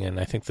setting, and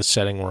I think the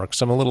setting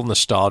works. I'm a little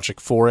nostalgic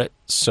for it,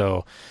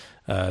 so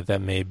that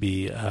may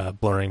be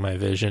blurring my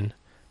vision.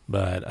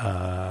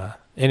 But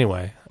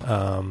anyway,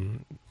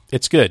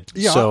 it's good.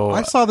 Yeah, so,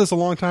 I saw this a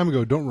long time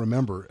ago. Don't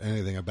remember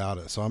anything about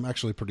it, so I'm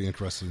actually pretty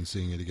interested in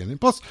seeing it again.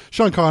 And plus,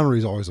 Sean Connery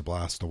is always a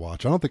blast to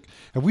watch. I don't think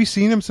have we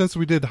seen him since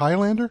we did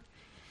Highlander?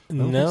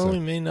 No, we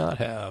may not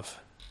have.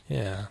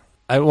 Yeah.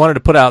 I wanted to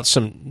put out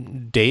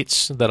some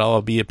dates that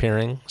I'll be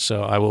appearing.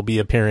 So I will be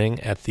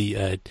appearing at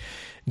the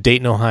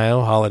Dayton,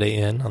 Ohio Holiday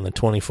Inn on the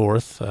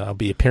 24th. I'll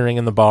be appearing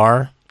in the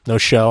bar. No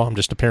show. I'm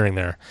just appearing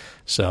there.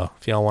 So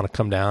if y'all want to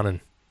come down and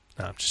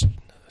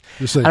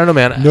Just say, I don't know,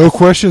 man. No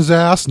questions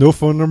asked, no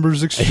phone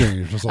numbers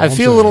exchanged. That's all I I'm feel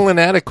saying. a little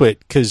inadequate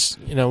because,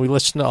 we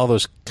listen to all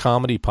those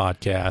comedy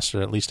podcasts,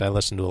 or at least I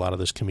listen to a lot of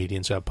those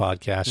comedians who have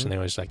podcasts, and they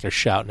always they're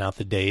shouting out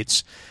the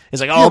dates. It's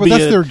like, Yeah, I'll but be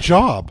that's at their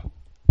job.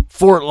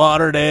 Fort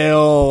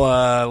Lauderdale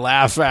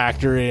Laugh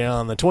Factory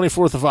on the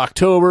 24th of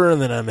October, and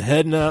then I'm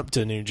heading up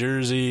to New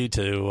Jersey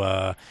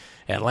to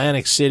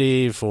Atlantic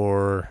City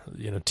for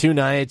 2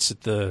 nights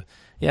at the.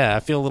 Yeah,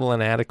 I feel a little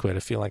inadequate. I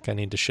feel like I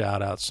need to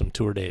shout out some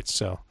tour dates,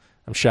 so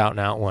I'm shouting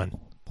out one.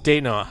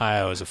 Dayton,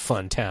 Ohio is a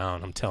fun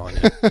town, I'm telling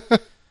you.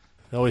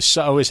 I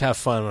always have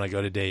fun when I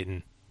go to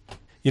Dayton.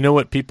 You know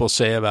what people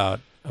say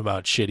about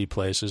shitty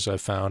places,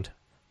 I've found?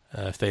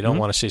 If they don't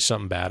want to say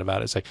something bad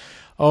about it, it's like,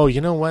 oh, you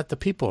know what? The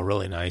people are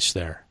really nice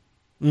there.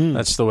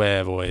 That's the way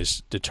I've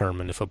always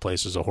determined if a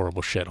place is a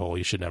horrible shithole,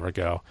 you should never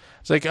go.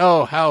 It's like,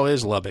 oh, how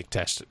is Lubbock,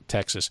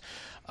 Texas?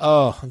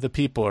 Oh, the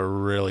people are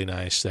really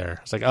nice there.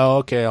 It's like, oh,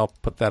 okay, I'll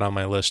put that on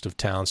my list of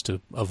towns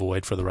to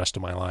avoid for the rest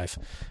of my life.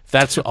 If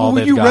that's all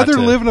Would they've you got rather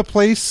to live in a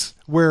place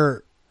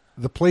where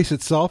the place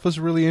itself is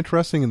really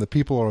interesting and the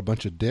people are a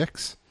bunch of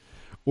dicks,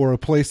 or a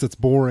place that's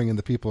boring and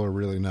the people are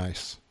really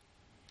nice?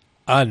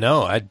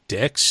 No,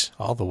 dicks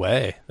all the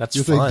way. That's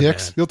You'll fun, take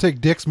dicks. man. You'll take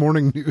dicks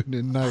morning, noon,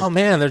 and night. Oh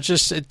man, they're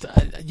just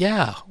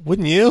yeah.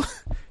 Wouldn't you?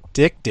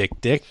 Dick. Dick,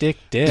 dick.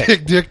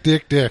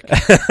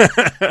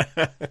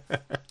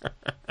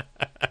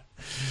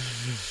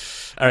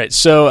 All right.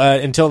 So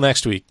until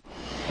next week.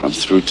 I'm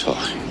through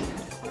talking.